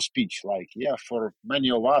freedom of speech. Like, yeah, for many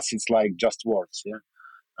of us, it's like just words. Yeah,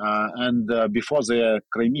 and before the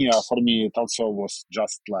Crimea, for me, it also was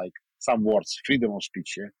just like some words, freedom of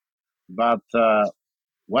speech. Yeah, but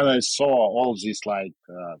when I saw all this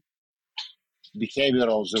behavior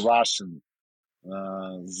of the Russian,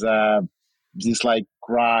 the this like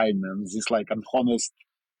crime and this like honest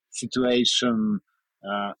situation.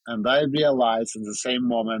 And I realized at the same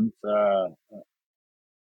moment,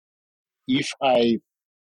 if I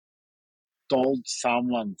told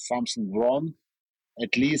someone something wrong,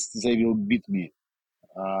 at least they will beat me,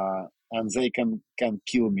 and they can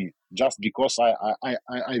kill me just because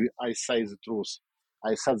I say the truth.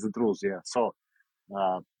 I said the truth. Yeah. So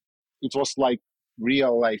it was like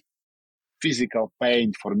real like physical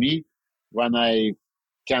pain for me when I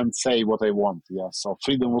can't say what I want. Yeah. So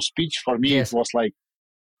freedom of speech for me it Yes. was like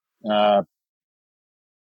uh,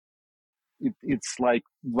 it's like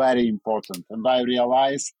very important. And I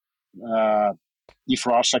realize uh, if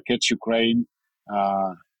Russia catch Ukraine,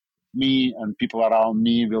 uh, me and people around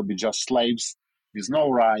me will be just slaves with no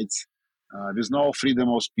rights, with no freedom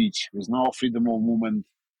of speech, with no freedom of movement,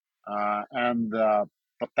 and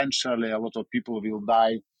potentially a lot of people will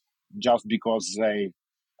die just because they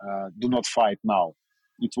do not fight now.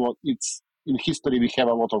 It's in history we have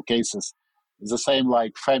a lot of cases. The same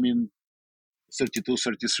like famine 32,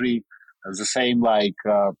 33, the same like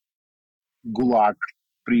Gulag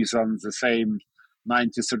prison, the same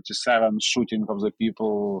 1937 shooting of the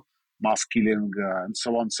people, mass killing, and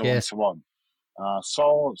so on, so on, Yes. so on.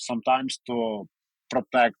 So sometimes to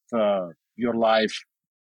protect your life,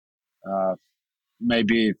 uh,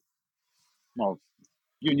 maybe no,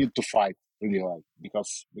 you need to fight really, like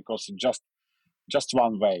because just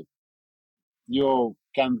one way you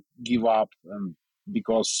can give up, and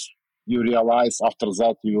because you realize after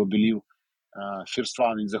that you will believe first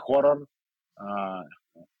one is a horror,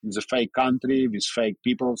 in the fake country with fake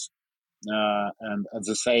peoples, and at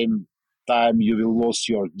the same time you will lose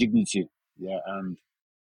your dignity. Yeah, and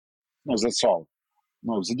no, that's all.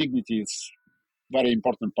 No, the dignity is very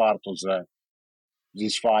important part of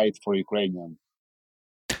this fight for Ukrainian.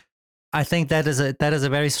 I think that is a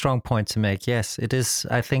very strong point to make. Yes, it is.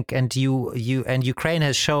 I think, and you and Ukraine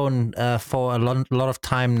has shown for a lot of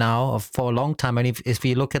time now, for a long time. And if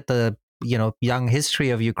you look at the young history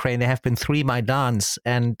of Ukraine, there have been 3 Maidans,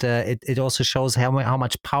 and it also shows how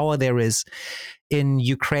much power there is in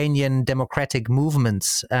Ukrainian democratic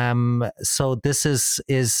movements. So this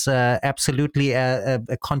is absolutely a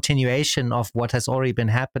continuation of what has already been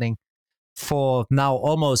happening for now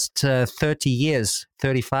almost 30 years,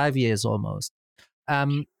 35 years almost.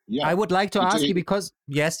 Yeah, I would like to it ask you it, because,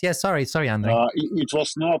 yes, sorry, Andriy. it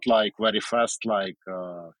was not like very fast like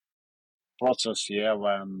process. Yeah,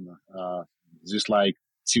 when this like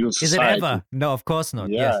civil Is it society. ever? No, of course not.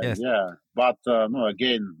 Yes, Yeah, yes. yeah. But no,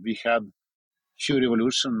 again, we had few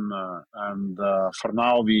revolution, and for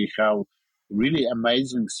now we have really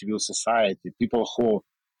amazing civil society. People who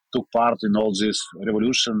took part in all this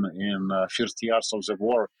revolution in first years of the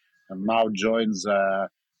war, and now join the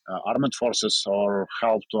armed forces or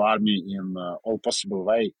help to army in all possible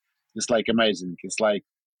way. It's like amazing. It's like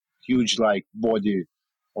huge like body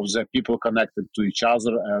of the people connected to each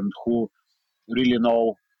other and who really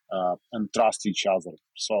know and trust each other.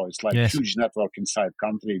 So it's like Yes. huge network inside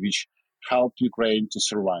country which help Ukraine to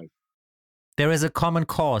survive. There is a common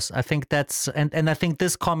cause. I think and I think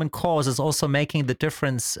this common cause is also making the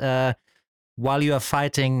difference while you are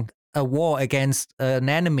fighting a war against an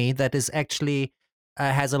enemy that is actually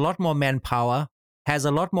has a lot more manpower, has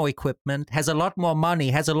a lot more equipment, has a lot more money,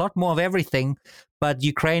 has a lot more of everything. But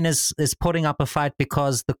Ukraine is putting up a fight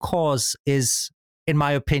because the cause is, in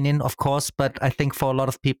my opinion, of course, but I think for a lot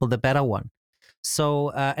of people, the better one.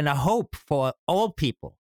 So, and I hope for all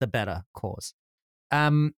people, the better cause.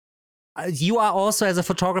 Um, you are also, as a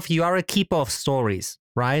photographer, you are a keeper of stories,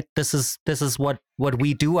 right? This is what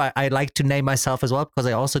we do. I like to name myself as well because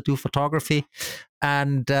I also do photography,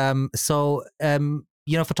 and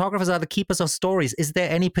photographers are the keepers of stories. Is there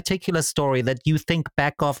any particular story that you think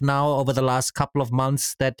back of now over the last couple of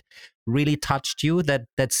months that really touched you, that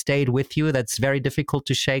stayed with you, that's very difficult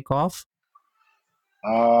to shake off?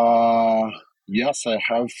 Uh, yes, I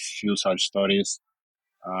have few such stories.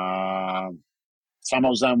 Uh, some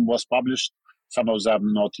of them was published, some of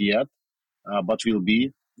them not yet, but will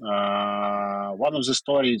be. One of the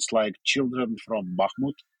stories like children from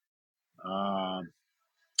Bakhmut. Uh,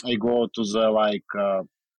 I go to the like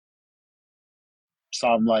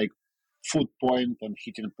some like food point and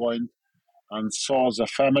hitting point and saw the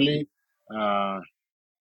family, uh,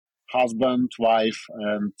 husband, wife,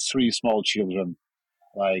 and 3 small children,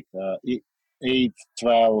 like 8,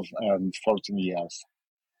 12, and 14 years.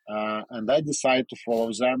 And I decided to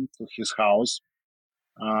follow them to his house.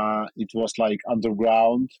 It was like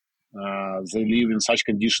underground. They live in such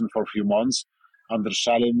condition for a few months, under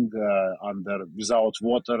shelling, under without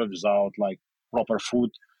water, without like proper food,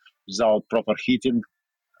 without proper heating,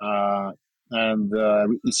 and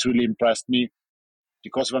it's really impressed me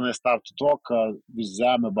because when I start to talk with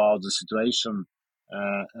them about the situation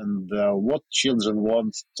and what children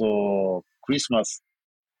want to Christmas,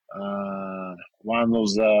 one of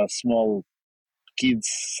the small kids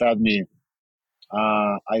said me,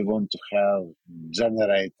 "I want to have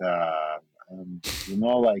generator," and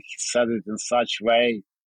like he said it in such way,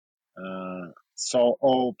 so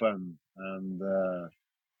open, and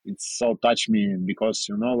it's so touched me because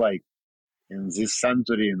like in this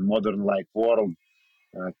century, in modern like world,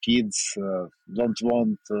 kids don't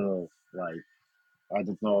want like I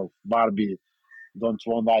don't know Barbie, don't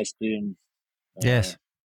want ice cream. Uh, Yes.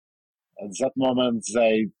 at that moment,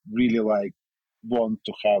 they really like want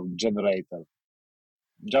to have generator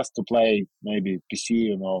just to play maybe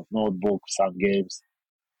PC, notebook, some games.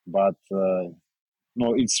 But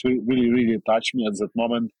no, it's really touched me at that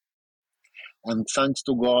moment. And thanks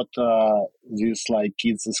to God, these like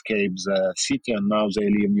kids escaped the city and now they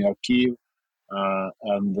live near Kiev.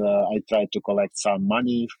 And I try to collect some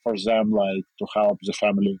money for them, like to help the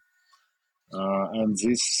family. And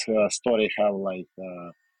this story have like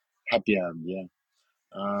happy end. Yeah.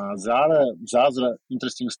 The other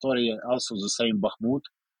interesting story also the same Bakhmut.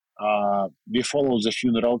 We follow the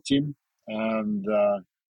funeral team, and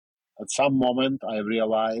at some moment I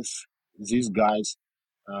realized these guys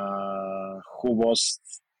who was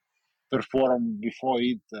performed before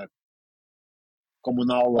it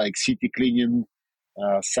communal like city cleaning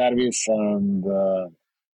service and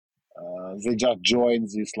they just joined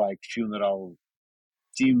this like funeral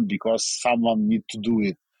team because someone need to do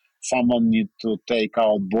it. Someone need to take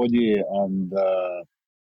out body and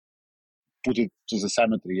put it to the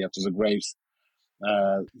cemetery, yeah, to the graves.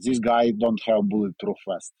 This guy don't have bulletproof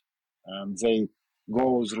vest, and they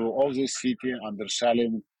go through all this city under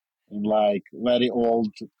shelling in like very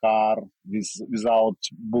old car without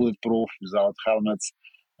bulletproof, without helmets,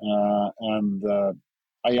 and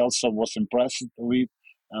I also was impressed with,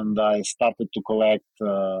 and I started to collect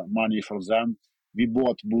money for them. We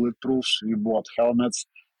bought bulletproofs, we bought helmets,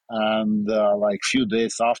 and like few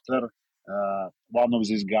days after, one of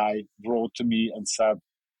these guy wrote to me and said,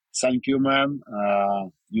 "Thank you, man.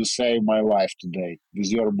 You saved my life today with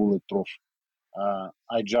your bulletproof.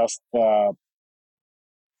 I just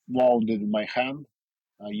wounded my hand.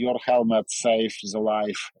 Your helmet saved the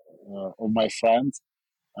life of my friend.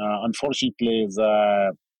 Unfortunately,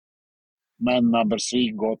 the man number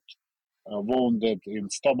three got wounded in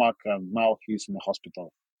stomach, and now he's in the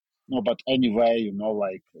hospital. No, but anyway,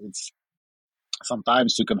 like it's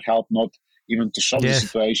sometimes you can help not even to show the Yes.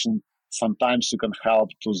 situation. Sometimes you can help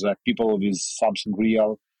to the people with something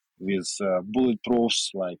real, with bulletproofs,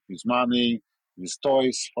 like with money, with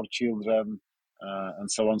toys for children,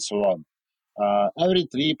 and so on, so on. Every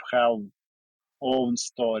trip have own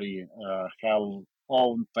story, have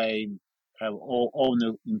own pain, have own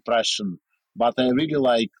impression. But I really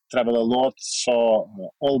like travel a lot,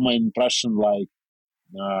 so all my impression like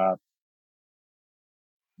uh,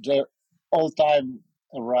 they all time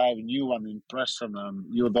arrive new an impression and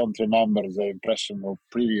you don't remember the impression of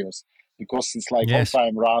previous because it's like all Yes.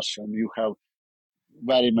 time rush and you have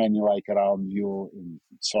very many like around you.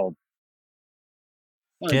 So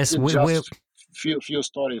Yes. it's We just few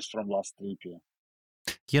stories from last trip.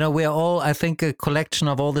 Yeah. we're all, I think, a collection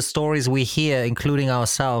of all the stories we hear, including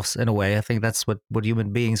ourselves in a way. I think that's what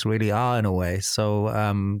human beings really are in a way. So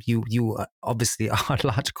you obviously are a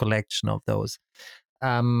large collection of those.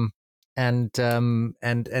 um, and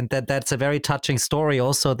that's a very touching story.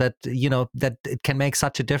 Also, that that it can make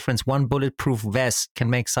such a difference. One bulletproof vest can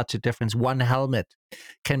make such a difference. One helmet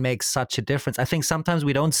can make such a difference. I think sometimes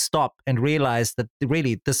we don't stop and realize that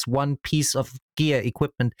really this one piece of gear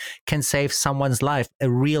equipment can save someone's life, a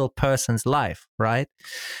real person's life, right?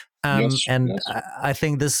 Yes, And yes. I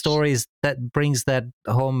think this story is that brings that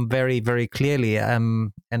home very, very clearly,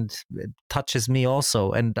 and it touches me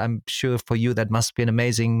also. And I'm sure for you that must be an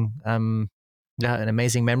amazing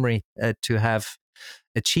memory to have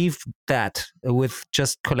achieved that with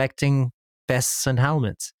just collecting vests and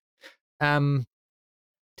helmets. Um,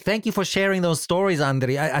 Thank you for sharing those stories,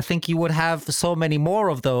 Andriy. I think you would have so many more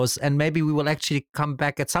of those, and maybe we will actually come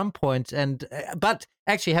back at some point. And but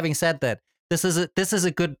actually, having said that, this is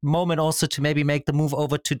a good moment also to maybe make the move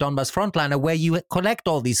over to Donbass Frontliner, where you collect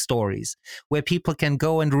all these stories, where people can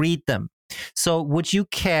go and read them. So, would you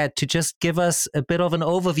care to just give us a bit of an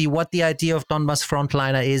overview what the idea of Donbass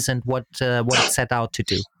Frontliner is and what it set out to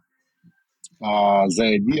do?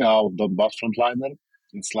 The idea of Donbass Frontliner,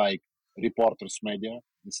 it's like reporters media.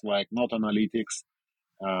 It's like not analytics.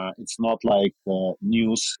 It's not like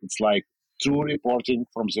news. It's like true reporting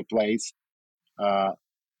from the place uh,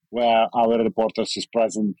 where our reporters is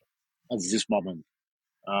present at this moment.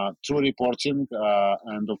 True reporting,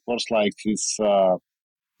 and of course, like this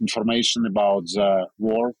information about the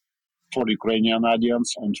war for Ukrainian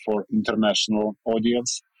audience and for international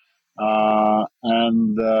audience.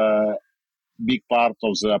 And big part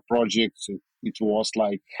of the project, it was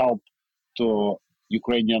like help to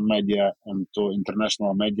Ukrainian media and to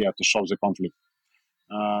international media to show the conflict.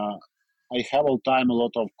 Uh, I have all time a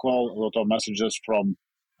lot of call, a lot of messages from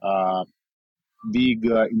uh, big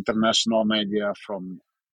international media, from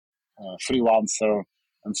freelancer,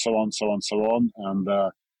 and so on, so on, so on. And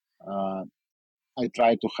uh, I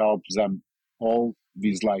try to help them all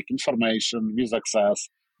with like information, with access,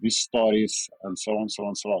 with stories, and so on, so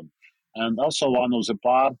on, so on. And also one of the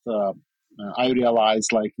part, I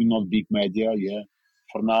realized like we're not big media, yeah.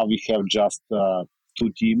 For now, we have just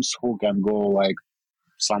two teams who can go like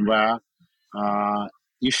somewhere. Uh,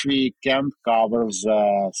 if we can't cover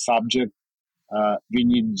the subject, we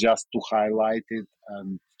need just to highlight it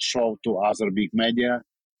and show to other big media,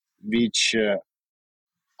 which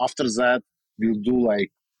after that we'll do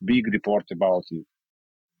like big report about it.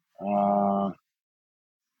 Uh,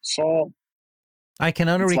 so I can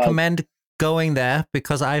only it's like recommend going there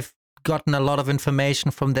because I've gotten a lot of information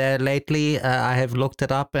from there lately. I have looked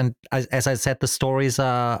it up, and as I said, the stories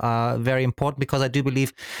are very important because I do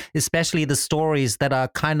believe, especially the stories that are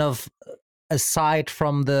kind of aside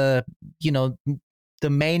from the you know the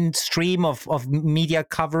mainstream of media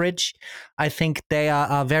coverage. I think they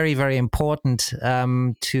are very, very important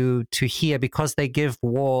to hear, because they give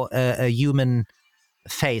war a human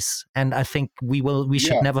face. And I think we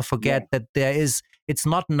should Yeah, never yeah. forget that it's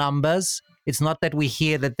not numbers. It's not that we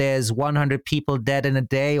hear that there's 100 people dead in a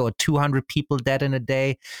day or 200 people dead in a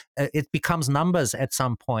day. It becomes numbers at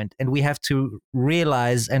some point, and we have to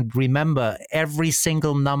realize and remember every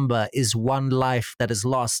single number is one life that is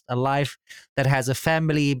lost, a life that has a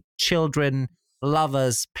family, children,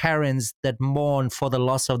 lovers, parents that mourn for the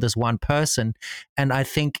loss of this one person. And I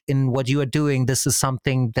think in what you are doing, this is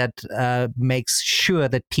something that makes sure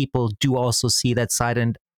that people do also see that side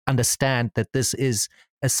and understand that this is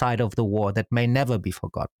a side of the war that may never be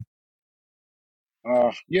forgotten.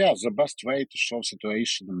 Yeah, the best way to show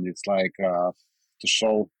situation, it's like to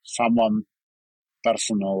show someone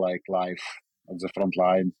personal like life at the front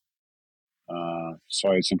line.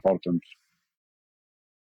 So it's important.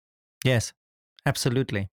 Yes,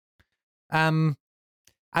 absolutely. Um,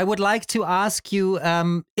 I would like to ask you,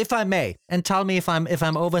 if I may, and tell me if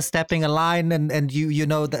I'm overstepping a line, and you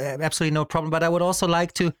know absolutely no problem. But I would also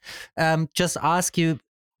like to just ask you,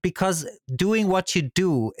 because doing what you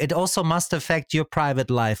do, it also must affect your private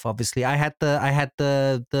life. Obviously, I had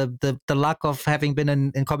the luck of having been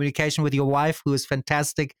in communication with your wife, who is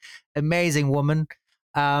fantastic, amazing woman.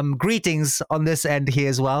 Greetings on this end here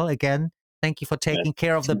as well. Again, thank you for Yeah. taking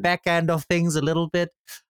care of the back end of things a little bit.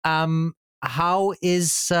 Um, how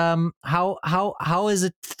is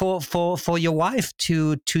it for your wife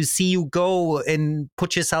to see you go and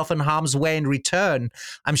put yourself in harm's way in return?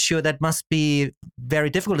 I'm sure that must be very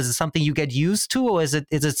difficult. Is it something you get used to, or is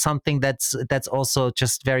it something that's also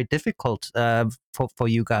just very difficult for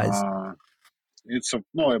you guys? Uh, it's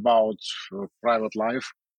no about private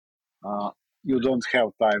life. Uh, you don't have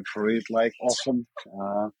time for it like often.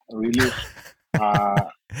 Really, uh,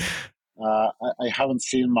 I haven't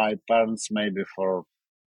seen my parents maybe for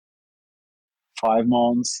 5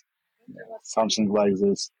 months, something like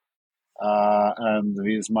this. And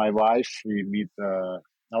with my wife, we meet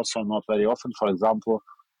also not very often. For example,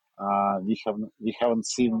 we haven't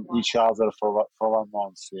seen each other for 1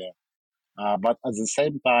 month. Yeah, but at the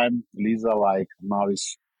same time, Lisa like now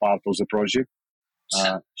is part of the project.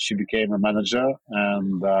 She became a manager,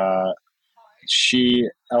 and she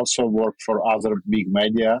also worked for other big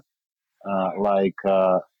media like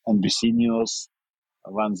NBC News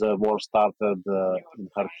when the war started in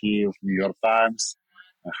Kharkiv, New York Times,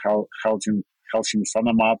 Helsinki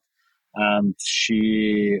Sanomat, and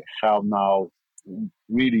she have now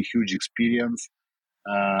really huge experience,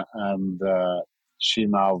 and she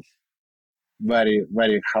now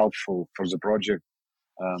very helpful for the project.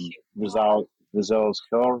 Without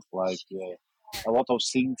her, like a lot of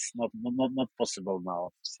things not possible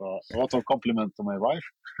now. So a lot of compliment to my wife.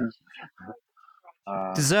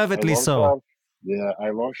 I Deservedly love so. her. Yeah,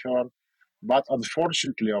 I love her. But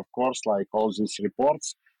unfortunately, of course, like all these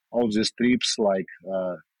reports, all these trips, like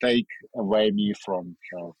take away me from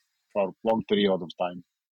her for long period of time.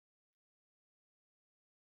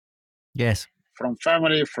 Yes. From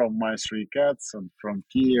family, from my three cats, and from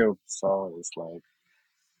Kiev. So it's like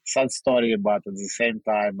sad story, but at the same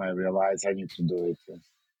time, I realize I need to do it.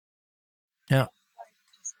 Yeah.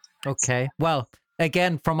 Okay. Well,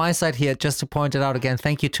 again, from my side here, just to point it out again,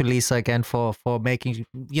 thank you to Lisa again for making,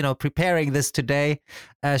 preparing this today.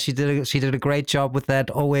 She did a great job with that.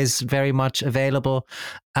 Always very much available.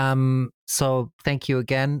 So thank you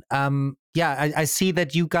again. Yeah, I see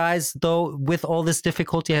that you guys, though, with all this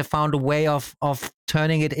difficulty, have found a way of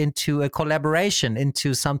turning it into a collaboration,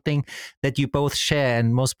 into something that you both share,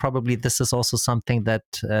 and most probably this is also something that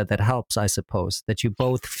helps. I suppose that you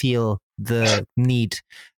both feel the need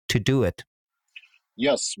to do it.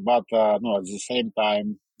 Yes, but no, at the same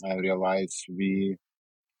time, I realize we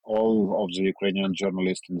all of the Ukrainian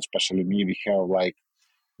journalists, and especially me, we have like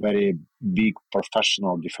very big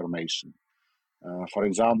professional deformation. For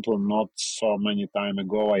example, not so many time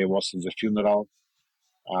ago, I was in the funeral.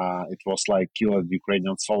 It was like killed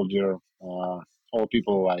Ukrainian soldier. All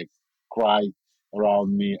people like cry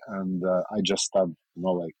around me, and I just stopped.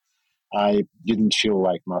 Like I didn't feel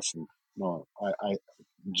like nothing. No, I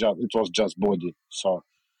just it was just body. So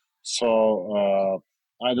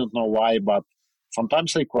I don't know why, but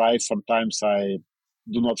sometimes I cry, sometimes I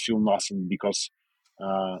do not feel nothing because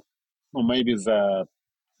maybe the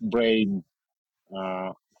brain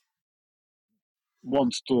uh,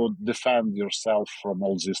 wants to defend yourself from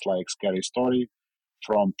all this like scary story,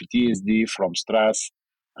 from PTSD, from stress,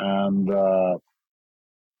 and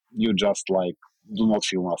you just like do not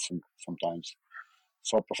feel nothing sometimes.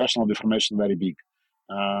 So professional deformation very big.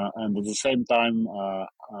 And at the same time,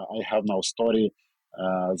 I have now story.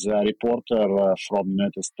 The reporter from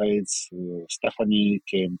United States, Stephanie,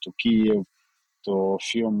 came to Kiev to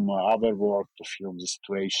film other work, to film the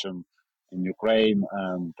situation in Ukraine,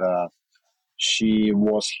 and she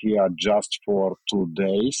was here just for 2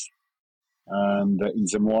 days. And in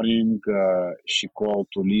the morning, she called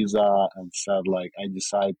to Lisa and said, like, I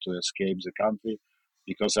decided to escape the country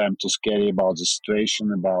because I'm too scary about the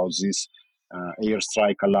situation, about this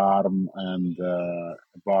airstrike alarm, and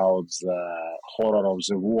about the horror of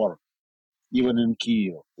the war, even in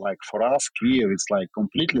Kiev. Like, for us, Kiev, it's like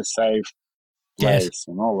completely safe Yes. place,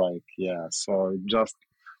 like, yeah. So it just,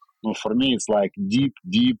 for me, it's like deep,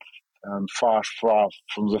 deep and far, far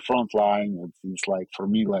from the front line. It's like, for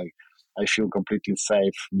me, like, I feel completely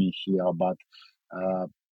safe me here. But uh,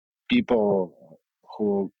 people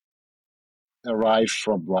who arrive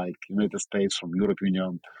from like United States, from European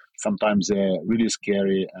Union, sometimes they're really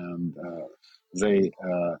scary, and they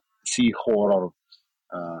see horror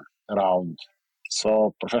uh, around.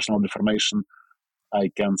 So professional deformation, I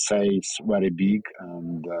can say, it's very big,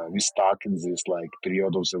 and we stuck in this like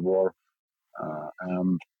period of the war,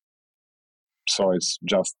 and so it's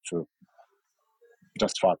just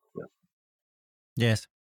fact. Yeah. Yes.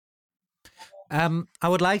 I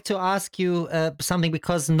would like to ask you something,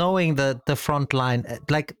 because knowing the front line,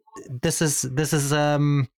 like this is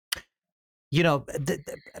I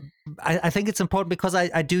think it's important, because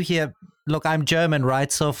I do hear. Look, I'm German, right?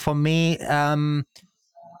 So for me,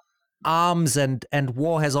 arms and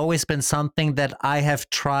war has always been something that I have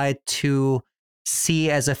tried to see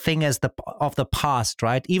as a thing as the of the past,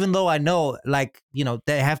 right? Even though I know, like,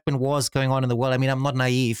 there have been wars going on in the world. I mean, I'm not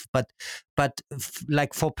naive, but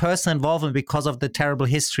like, for personal involvement, because of the terrible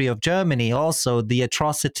history of Germany, also the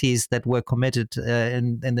atrocities that were committed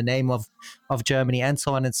in the name of Germany, and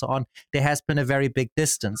so on and so on, there has been a very big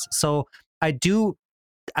distance. So I do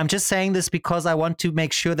I'm just saying this because I want to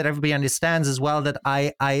make sure that everybody understands as well, that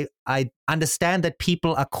I understand that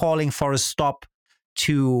people are calling for a stop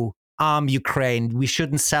to arm Ukraine. We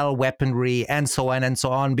shouldn't sell weaponry, and so on and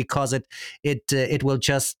so on, because it will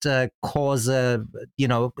just cause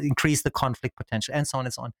increase the conflict potential, and so on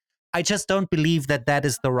and so on. I just don't believe that that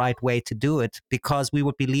is the right way to do it, because we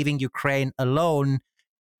would be leaving Ukraine alone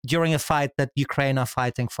during a fight that Ukraine are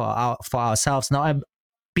fighting for ourselves. Now, I'm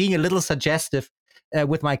being a little suggestive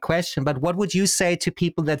with my question, but what would you say to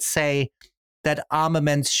people that say that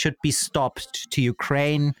armaments should be stopped to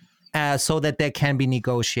Ukraine so that there can be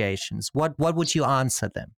negotiations? What would you answer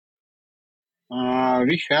them?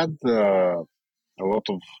 We had a lot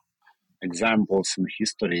of examples in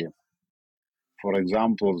history. For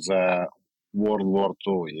example, the World War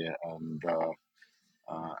II, yeah, and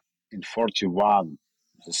in 41,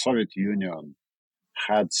 the Soviet Union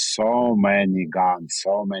had so many guns,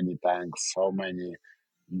 so many tanks, so many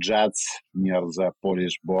jets near the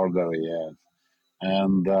Polish border, yeah.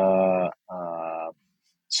 And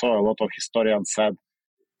so a lot of historians said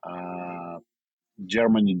uh,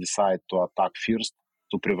 Germany decided to attack first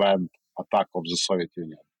to prevent attack of the Soviet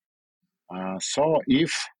Union. So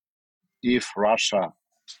if Russia,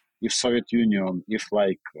 if Soviet Union, if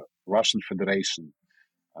like Russian Federation,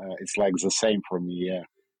 it's like the same for me. Yeah,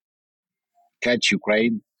 catch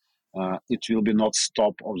Ukraine, it will be not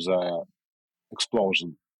stop of the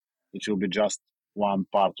explosion. It will be just one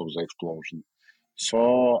part of the explosion.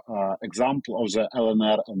 So, example of the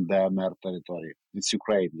LNR and DNR territory. It's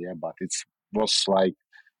Ukraine, yeah, but it was like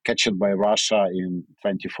captured by Russia in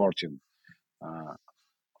 2014. Uh,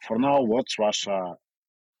 for now, what Russia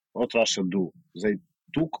do? They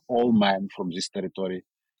took all men from this territory,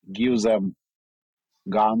 give them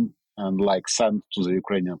gun, and like send to the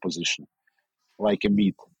Ukrainian position, like a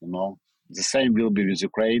meat. The same will be with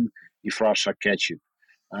Ukraine if Russia catch it.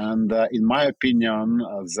 And in my opinion,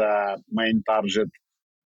 the main target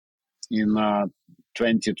in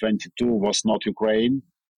 2022 was not Ukraine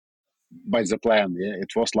by the plan. Yeah?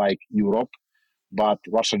 It was like Europe, but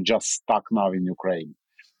Russia just stuck now in Ukraine.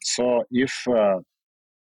 So if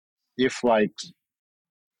like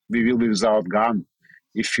we will be without gun,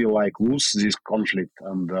 if we like lose this conflict,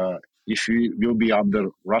 and if we will be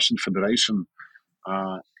under Russian Federation,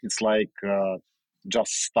 it's like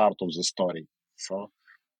just start of the story. So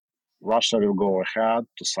Russia will go ahead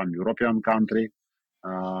to some European country.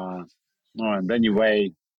 Uh, no, and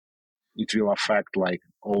anyway, it will affect like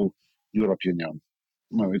all Europe Union.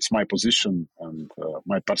 No, it's my position and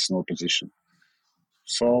my personal position.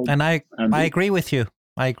 So And and I agree with you.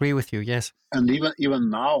 I agree with you. Yes. and even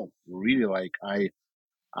now, really, like I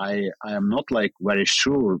am not like very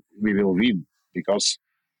sure we will win because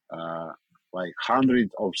uh, like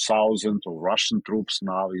hundreds of thousands of Russian troops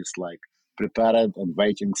now is like prepared and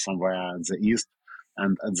waiting somewhere at the east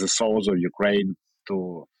and at the south of Ukraine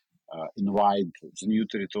to invade the new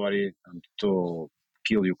territory and to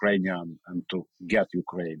kill Ukrainian and to get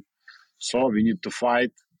Ukraine. So we need to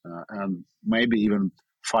fight and maybe even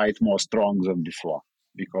fight more strong than before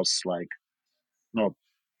because like no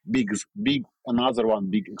big another one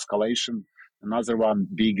big escalation, another one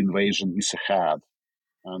big invasion is ahead,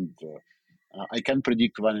 and I can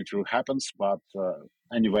predict when it will happen, but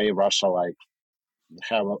anyway, Russia like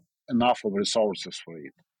have enough of resources for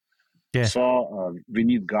it. Yes. So we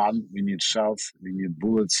need gun, we need shells, we need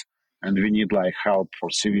bullets, and we need like help for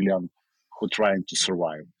civilian who trying to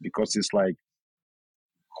survive because it's like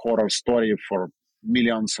horror story for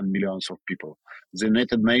millions and millions of people. The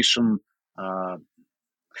United Nations uh,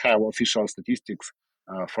 have official statistics.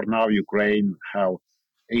 For now, Ukraine have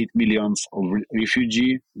 8 millions of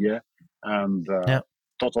refugee, yeah, and Yeah.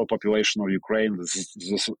 total population of Ukraine.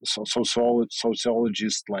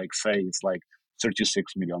 Sociologists like say it's like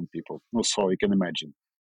 36 million people. No, so you can imagine,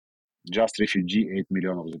 just refugee 8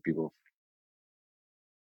 million of the people.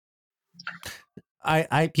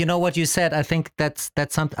 You know what you said. I think that's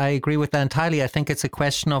something I agree with that entirely. I think it's a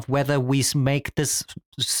question of whether we make this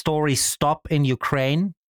story stop in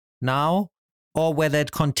Ukraine now, or whether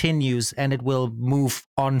it continues and it will move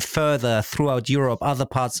on further throughout Europe, other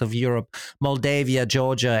parts of Europe, Moldavia,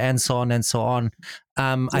 Georgia, and so on and so on.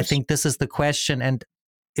 I Yes, think this is the question, and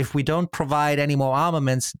if we don't provide any more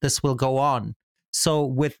armaments, this will go on. So,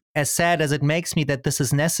 with as sad as it makes me that this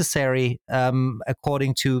is necessary,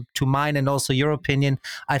 according to mine and also your opinion,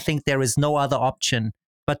 I think there is no other option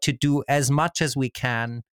but to do as much as we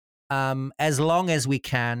can, as long as we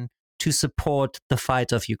can, to support the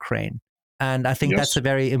fight of Ukraine. And I think that's yes. a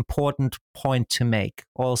very important point to make,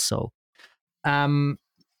 also. Um,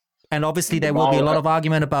 and obviously, And there will be a about lot of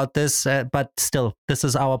argument about this, but still, this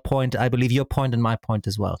is our point. I believe your point and my point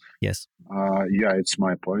as well. Yes. yeah, it's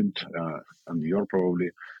my point, and your probably.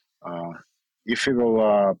 Uh, if we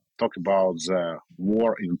will talk about the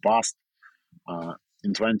war in past,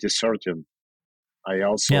 in 2013, I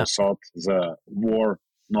also Yeah. thought the war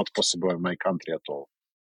not possible in my country at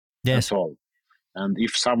Yes. all. And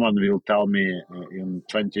if someone will tell me in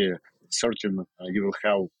 2013 you will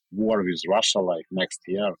have war with Russia like next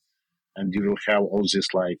year, and you will have all this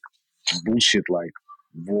like bullshit like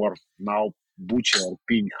war now, Bucha,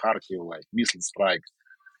 Irpin, Kharkiv, like missile strike,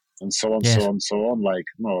 and so on, so Yes. on, so on. Like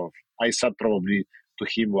no, I said probably to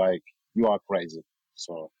him like you are crazy.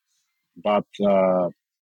 So, but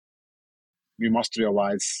we must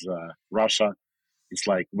realize Russia is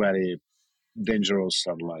like very dangerous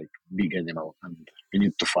and like big animal, and we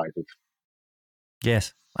need to fight it.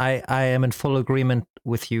 Yes, I am in full agreement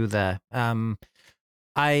with you there.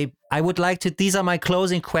 I would like to. These are my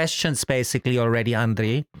closing questions, basically already,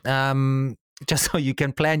 Andriy. Just so you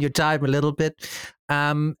can plan your time a little bit.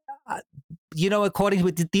 Um, uh, according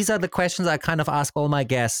with these are the questions I kind of ask all my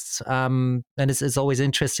guests, and it's always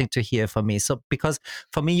interesting to hear from me. So because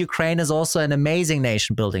for me, Ukraine is also an amazing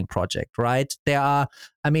nation building project, right? There are,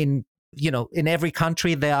 I mean, in every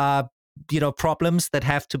country there are problems that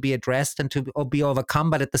have to be addressed and to be overcome,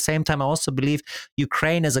 but at the same time I also believe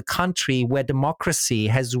Ukraine is a country where democracy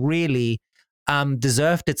has really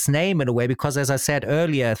deserved its name in a way, because as I said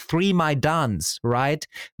earlier, 3 Maidans, right?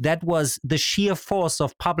 That was the sheer force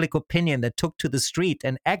of public opinion that took to the street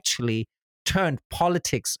and actually turned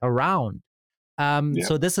politics around. Yeah.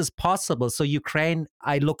 So this is possible. So Ukraine,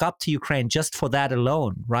 I look up to Ukraine just for that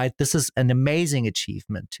alone, right? This is an amazing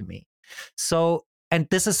achievement to me. So, and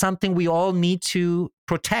this is something we all need to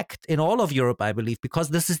protect in all of Europe, I believe, because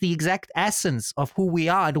this is the exact essence of who we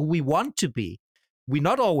are and who we want to be. We're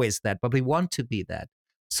not always that, but we want to be that.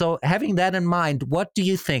 So, having that in mind, what do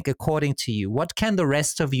you think, according to you, what can the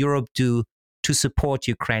rest of Europe do to support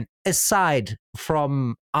Ukraine, aside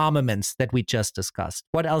from armaments that we just discussed?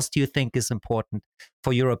 What else do you think is important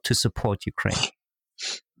for Europe to support Ukraine?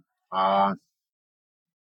 Uh,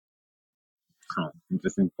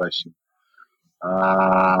 Interesting question.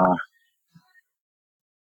 Uh,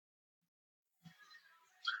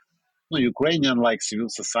 no, Ukrainian like civil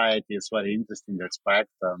society is very interesting aspect,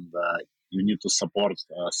 and you need to support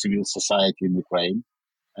civil society in Ukraine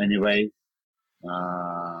anyway.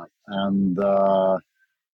 And no,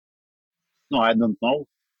 I don't know.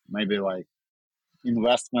 Maybe like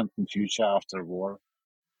investment in future after war,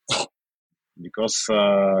 because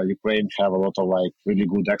Ukraine have a lot of like really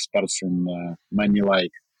good experts in many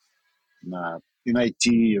like in IT.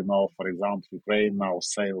 For example, Ukraine now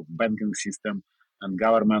save banking system, and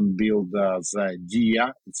government build the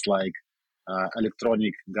DIA. It's like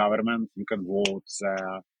electronic government. You can vote.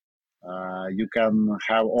 You can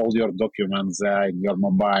have all your documents there in your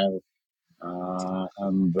mobile.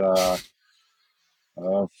 And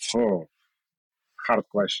for hard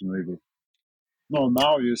question, really. No,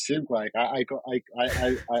 now you think like I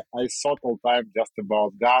thought all time just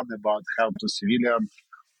about gun, about help to civilian,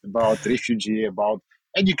 about refugee, about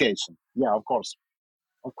education. Yeah, of course,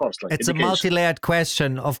 like It's a education. multi-layered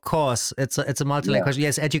question, of course. It's a multi-layered Yeah, question.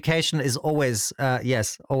 Yes, education is always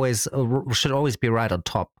yes, always should always be right on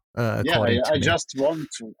top, yeah. according to I me. just want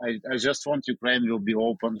I just want Ukraine will be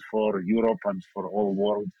open for Europe and for all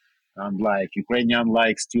world, and like Ukrainian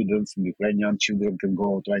like students and Ukrainian children can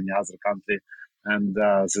go to any other country, and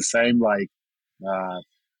the same like.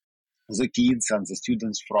 The kids and the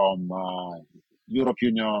students from Europe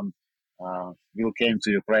Union will came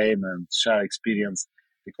to Ukraine and share experience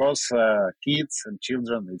because kids and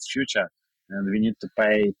children it's future and we need to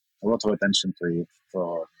pay a lot of attention to it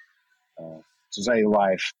uh, to their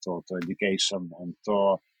life to education and to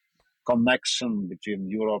connection between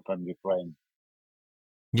Europe and Ukraine.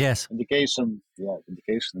 Yes, Education, yeah,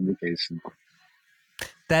 education.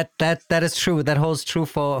 that is true. That holds true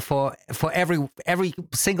for every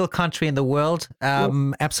single country in the world. Yes.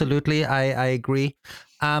 Absolutely, I agree.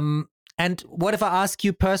 Um, and what if I ask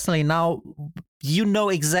you personally now? You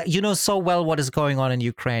know so well what is going on in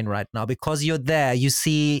Ukraine right now because you're there. You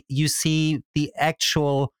see the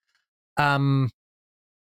actual um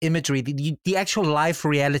imagery, the actual life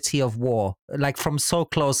reality of war, like from so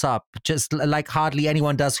close up, just like hardly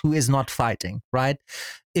anyone does who is not fighting, right?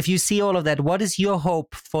 If you see all of that, what is your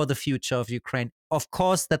hope for the future of Ukraine? Of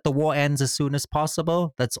course, that the war ends as soon as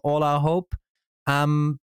possible. That's all our hope.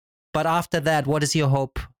 Um, but after that, what is your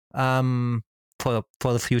hope for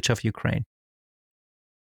the future of Ukraine?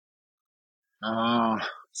 uh,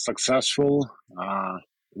 Successful,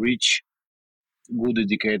 rich, good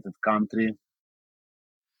educated country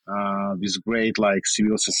with great like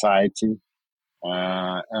civil society,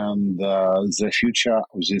 and the future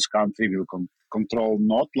of this country will control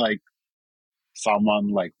not like someone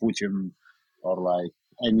like Putin or like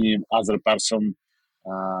any other person.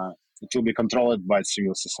 It will be controlled by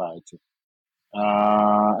civil society,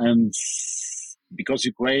 and because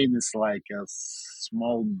Ukraine is like a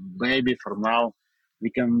small baby for now, we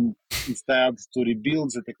can instead to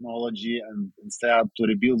rebuild the technology and instead to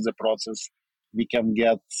rebuild the process, we can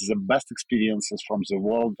get the best experiences from the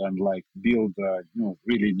world and like build a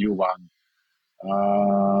really new one.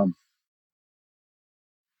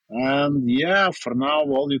 And yeah, for now,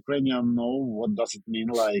 all Ukrainians know what does it mean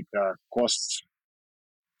like costs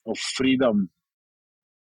of freedom.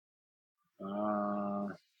 Uh,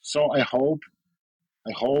 so I hope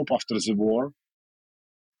after the war,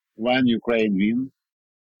 when Ukraine win,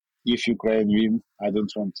 if Ukraine win, I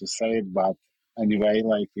don't want to say it, but anyway,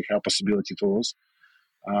 like we have possibility to lose.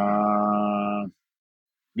 Uh,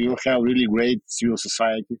 we will have really great civil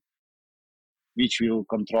society, which will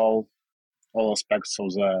control all aspects of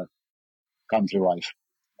the country life,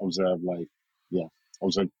 of the like, yeah,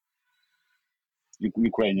 of the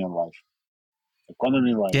Ukrainian life,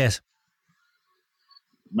 economy, like Yes.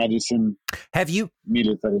 medicine, Have you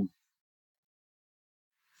military.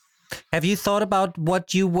 Have you thought about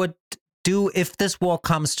what you would do if this war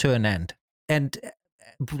comes to an end? And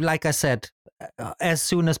like I said, as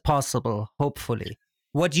soon as possible, hopefully.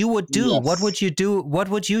 What you would do? What Yes, would you do? What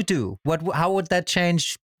would you do? What? How would that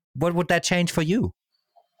change? What would that change for you?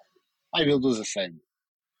 I will do the same.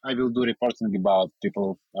 I will do reporting about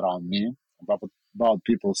people around me, about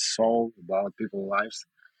people's soul, about people's lives,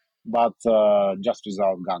 but just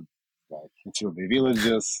without gun. Like it will be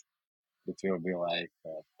villages, it will be like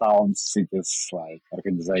towns, cities, like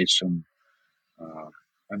organization uh,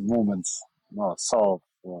 and movements. No, so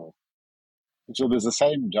it will be the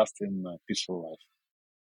same, just in peaceful life.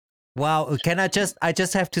 Wow, can I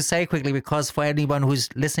just have to say quickly because for anyone who's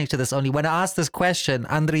listening to this only, when I asked this question,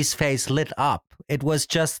 Andri's face lit up. It was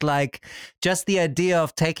just like, just the idea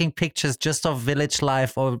of taking pictures just of village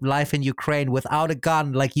life or life in Ukraine without a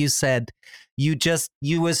gun, like you said,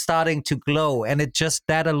 you were starting to glow. And it just,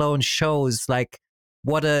 that alone shows like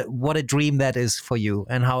what a dream that is for you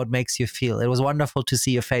and how it makes you feel. It was wonderful to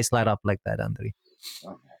see your face light up like that, Andri.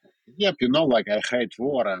 Uh, yep, like I hate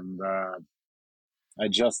war, and I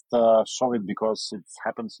just show it because it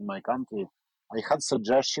happens in my country. I had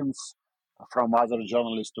suggestions from other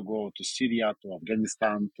journalists to go to Syria, to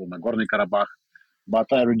Afghanistan, to Nagorno Karabakh, but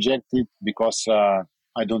I reject it because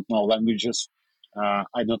I don't know languages,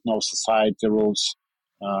 I don't know society rules,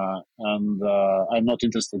 and I'm not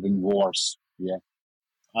interested in wars. Yeah,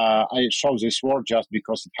 I show this war just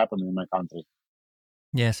because it happened in my country.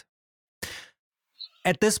 Yes.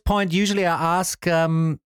 At this point, usually I ask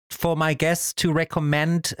for my guests to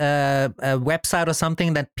recommend a website or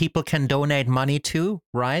something that people can donate money to,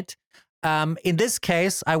 right? In this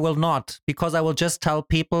case, I will not, because I will just tell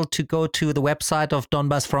people to go to the website of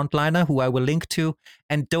Donbas Frontliner, who I will link to,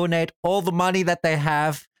 and donate all the money that they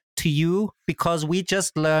have to you, because we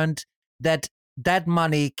just learned that that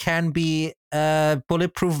money can be a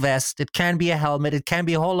bulletproof vest, it can be a helmet, it can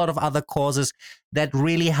be a whole lot of other causes that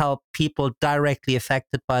really help people directly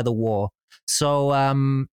affected by the war. So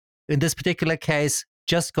in this particular case,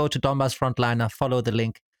 just go to Donbas Frontliner, follow the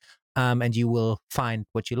link, and you will find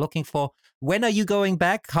what you're looking for. When are you going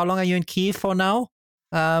back? How long are you in Kiev for now,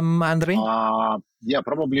 Andriy? Yeah,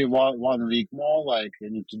 probably 1 week more. Like I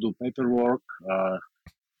need to do paperwork.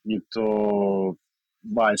 Need to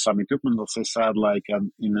buy some equipment, as I said. Like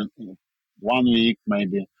in 1 week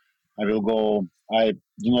maybe I will go. I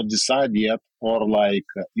do not decide yet, or like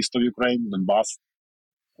east of Ukraine, Donbass,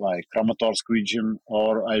 like Kramatorsk region,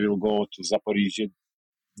 or I will go to Zaporizhia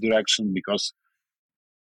direction because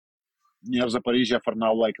near Zaporizhia for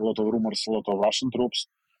now, like a lot of rumors, a lot of Russian troops,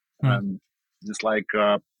 and it's like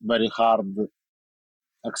very hard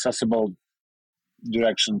accessible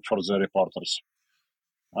direction for the reporters.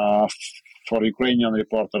 For Ukrainian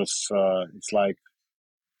reporters, it's like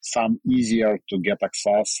some easier to get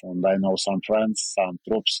access, and I know some friends, some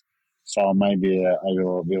troops, so maybe I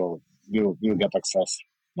will get access.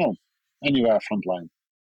 No, anywhere frontline.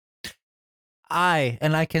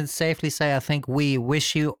 I can safely say, I think we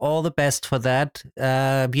wish you all the best for that.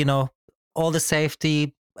 All the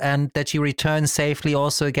safety, and that you return safely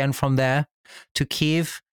also again from there to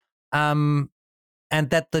Kiev. And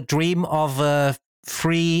that the dream of a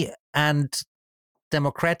free and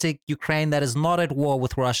democratic Ukraine that is not at war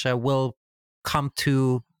with Russia will come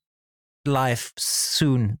to life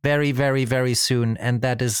soon, very, very, very soon. And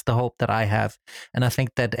that is the hope that I have. And I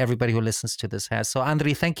think that everybody who listens to this has. So,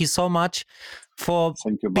 Andriy, thank you so much for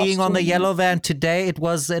being on the Yellow Van today. It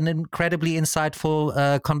was an incredibly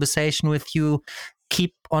insightful conversation with you.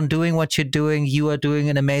 Keep on doing what you're doing. You are doing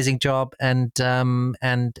an amazing job, and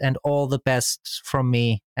all the best from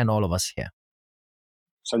me and all of us here.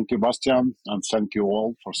 Thank you, Bastian, and thank you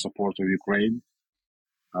all for support of Ukraine.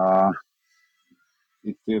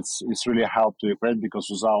 It's really a help to Ukraine, because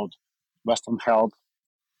without Western help,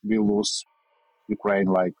 we lose Ukraine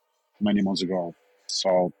like many months ago.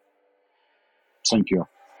 So, thank you.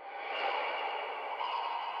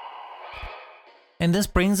 And this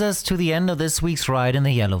brings us to the end of this week's ride in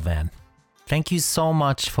the Yellow Van. Thank you so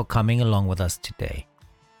much for coming along with us today.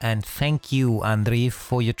 And thank you, Andriy,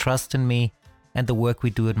 for your trust in me and the work we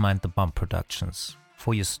do at Mind the Bump Productions,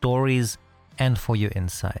 for your stories and for your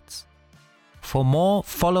insights. For more,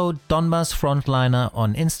 follow Donbas Frontliner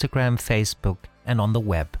on Instagram, Facebook, and on the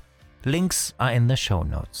web. Links are in the show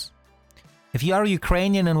notes. If you are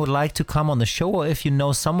Ukrainian and would like to come on the show, or if you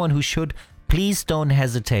know someone who should, please don't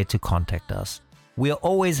hesitate to contact us. We are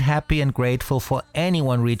always happy and grateful for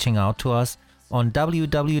anyone reaching out to us on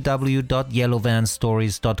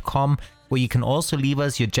www.yellowvanstories.com, where you can also leave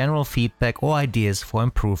us your general feedback or ideas for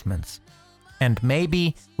improvements. And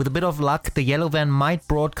maybe, with a bit of luck, the Yellow Van might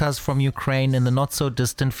broadcast from Ukraine in the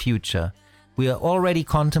not-so-distant future. We are already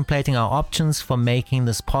contemplating our options for making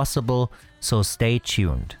this possible, so stay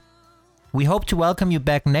tuned. We hope to welcome you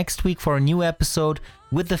back next week for a new episode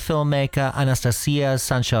with the filmmaker Anastasia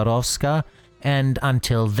Sancharovska, and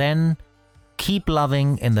until then, keep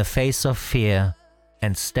loving in the face of fear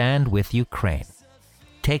and stand with Ukraine.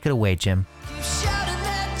 Take it away, Jim.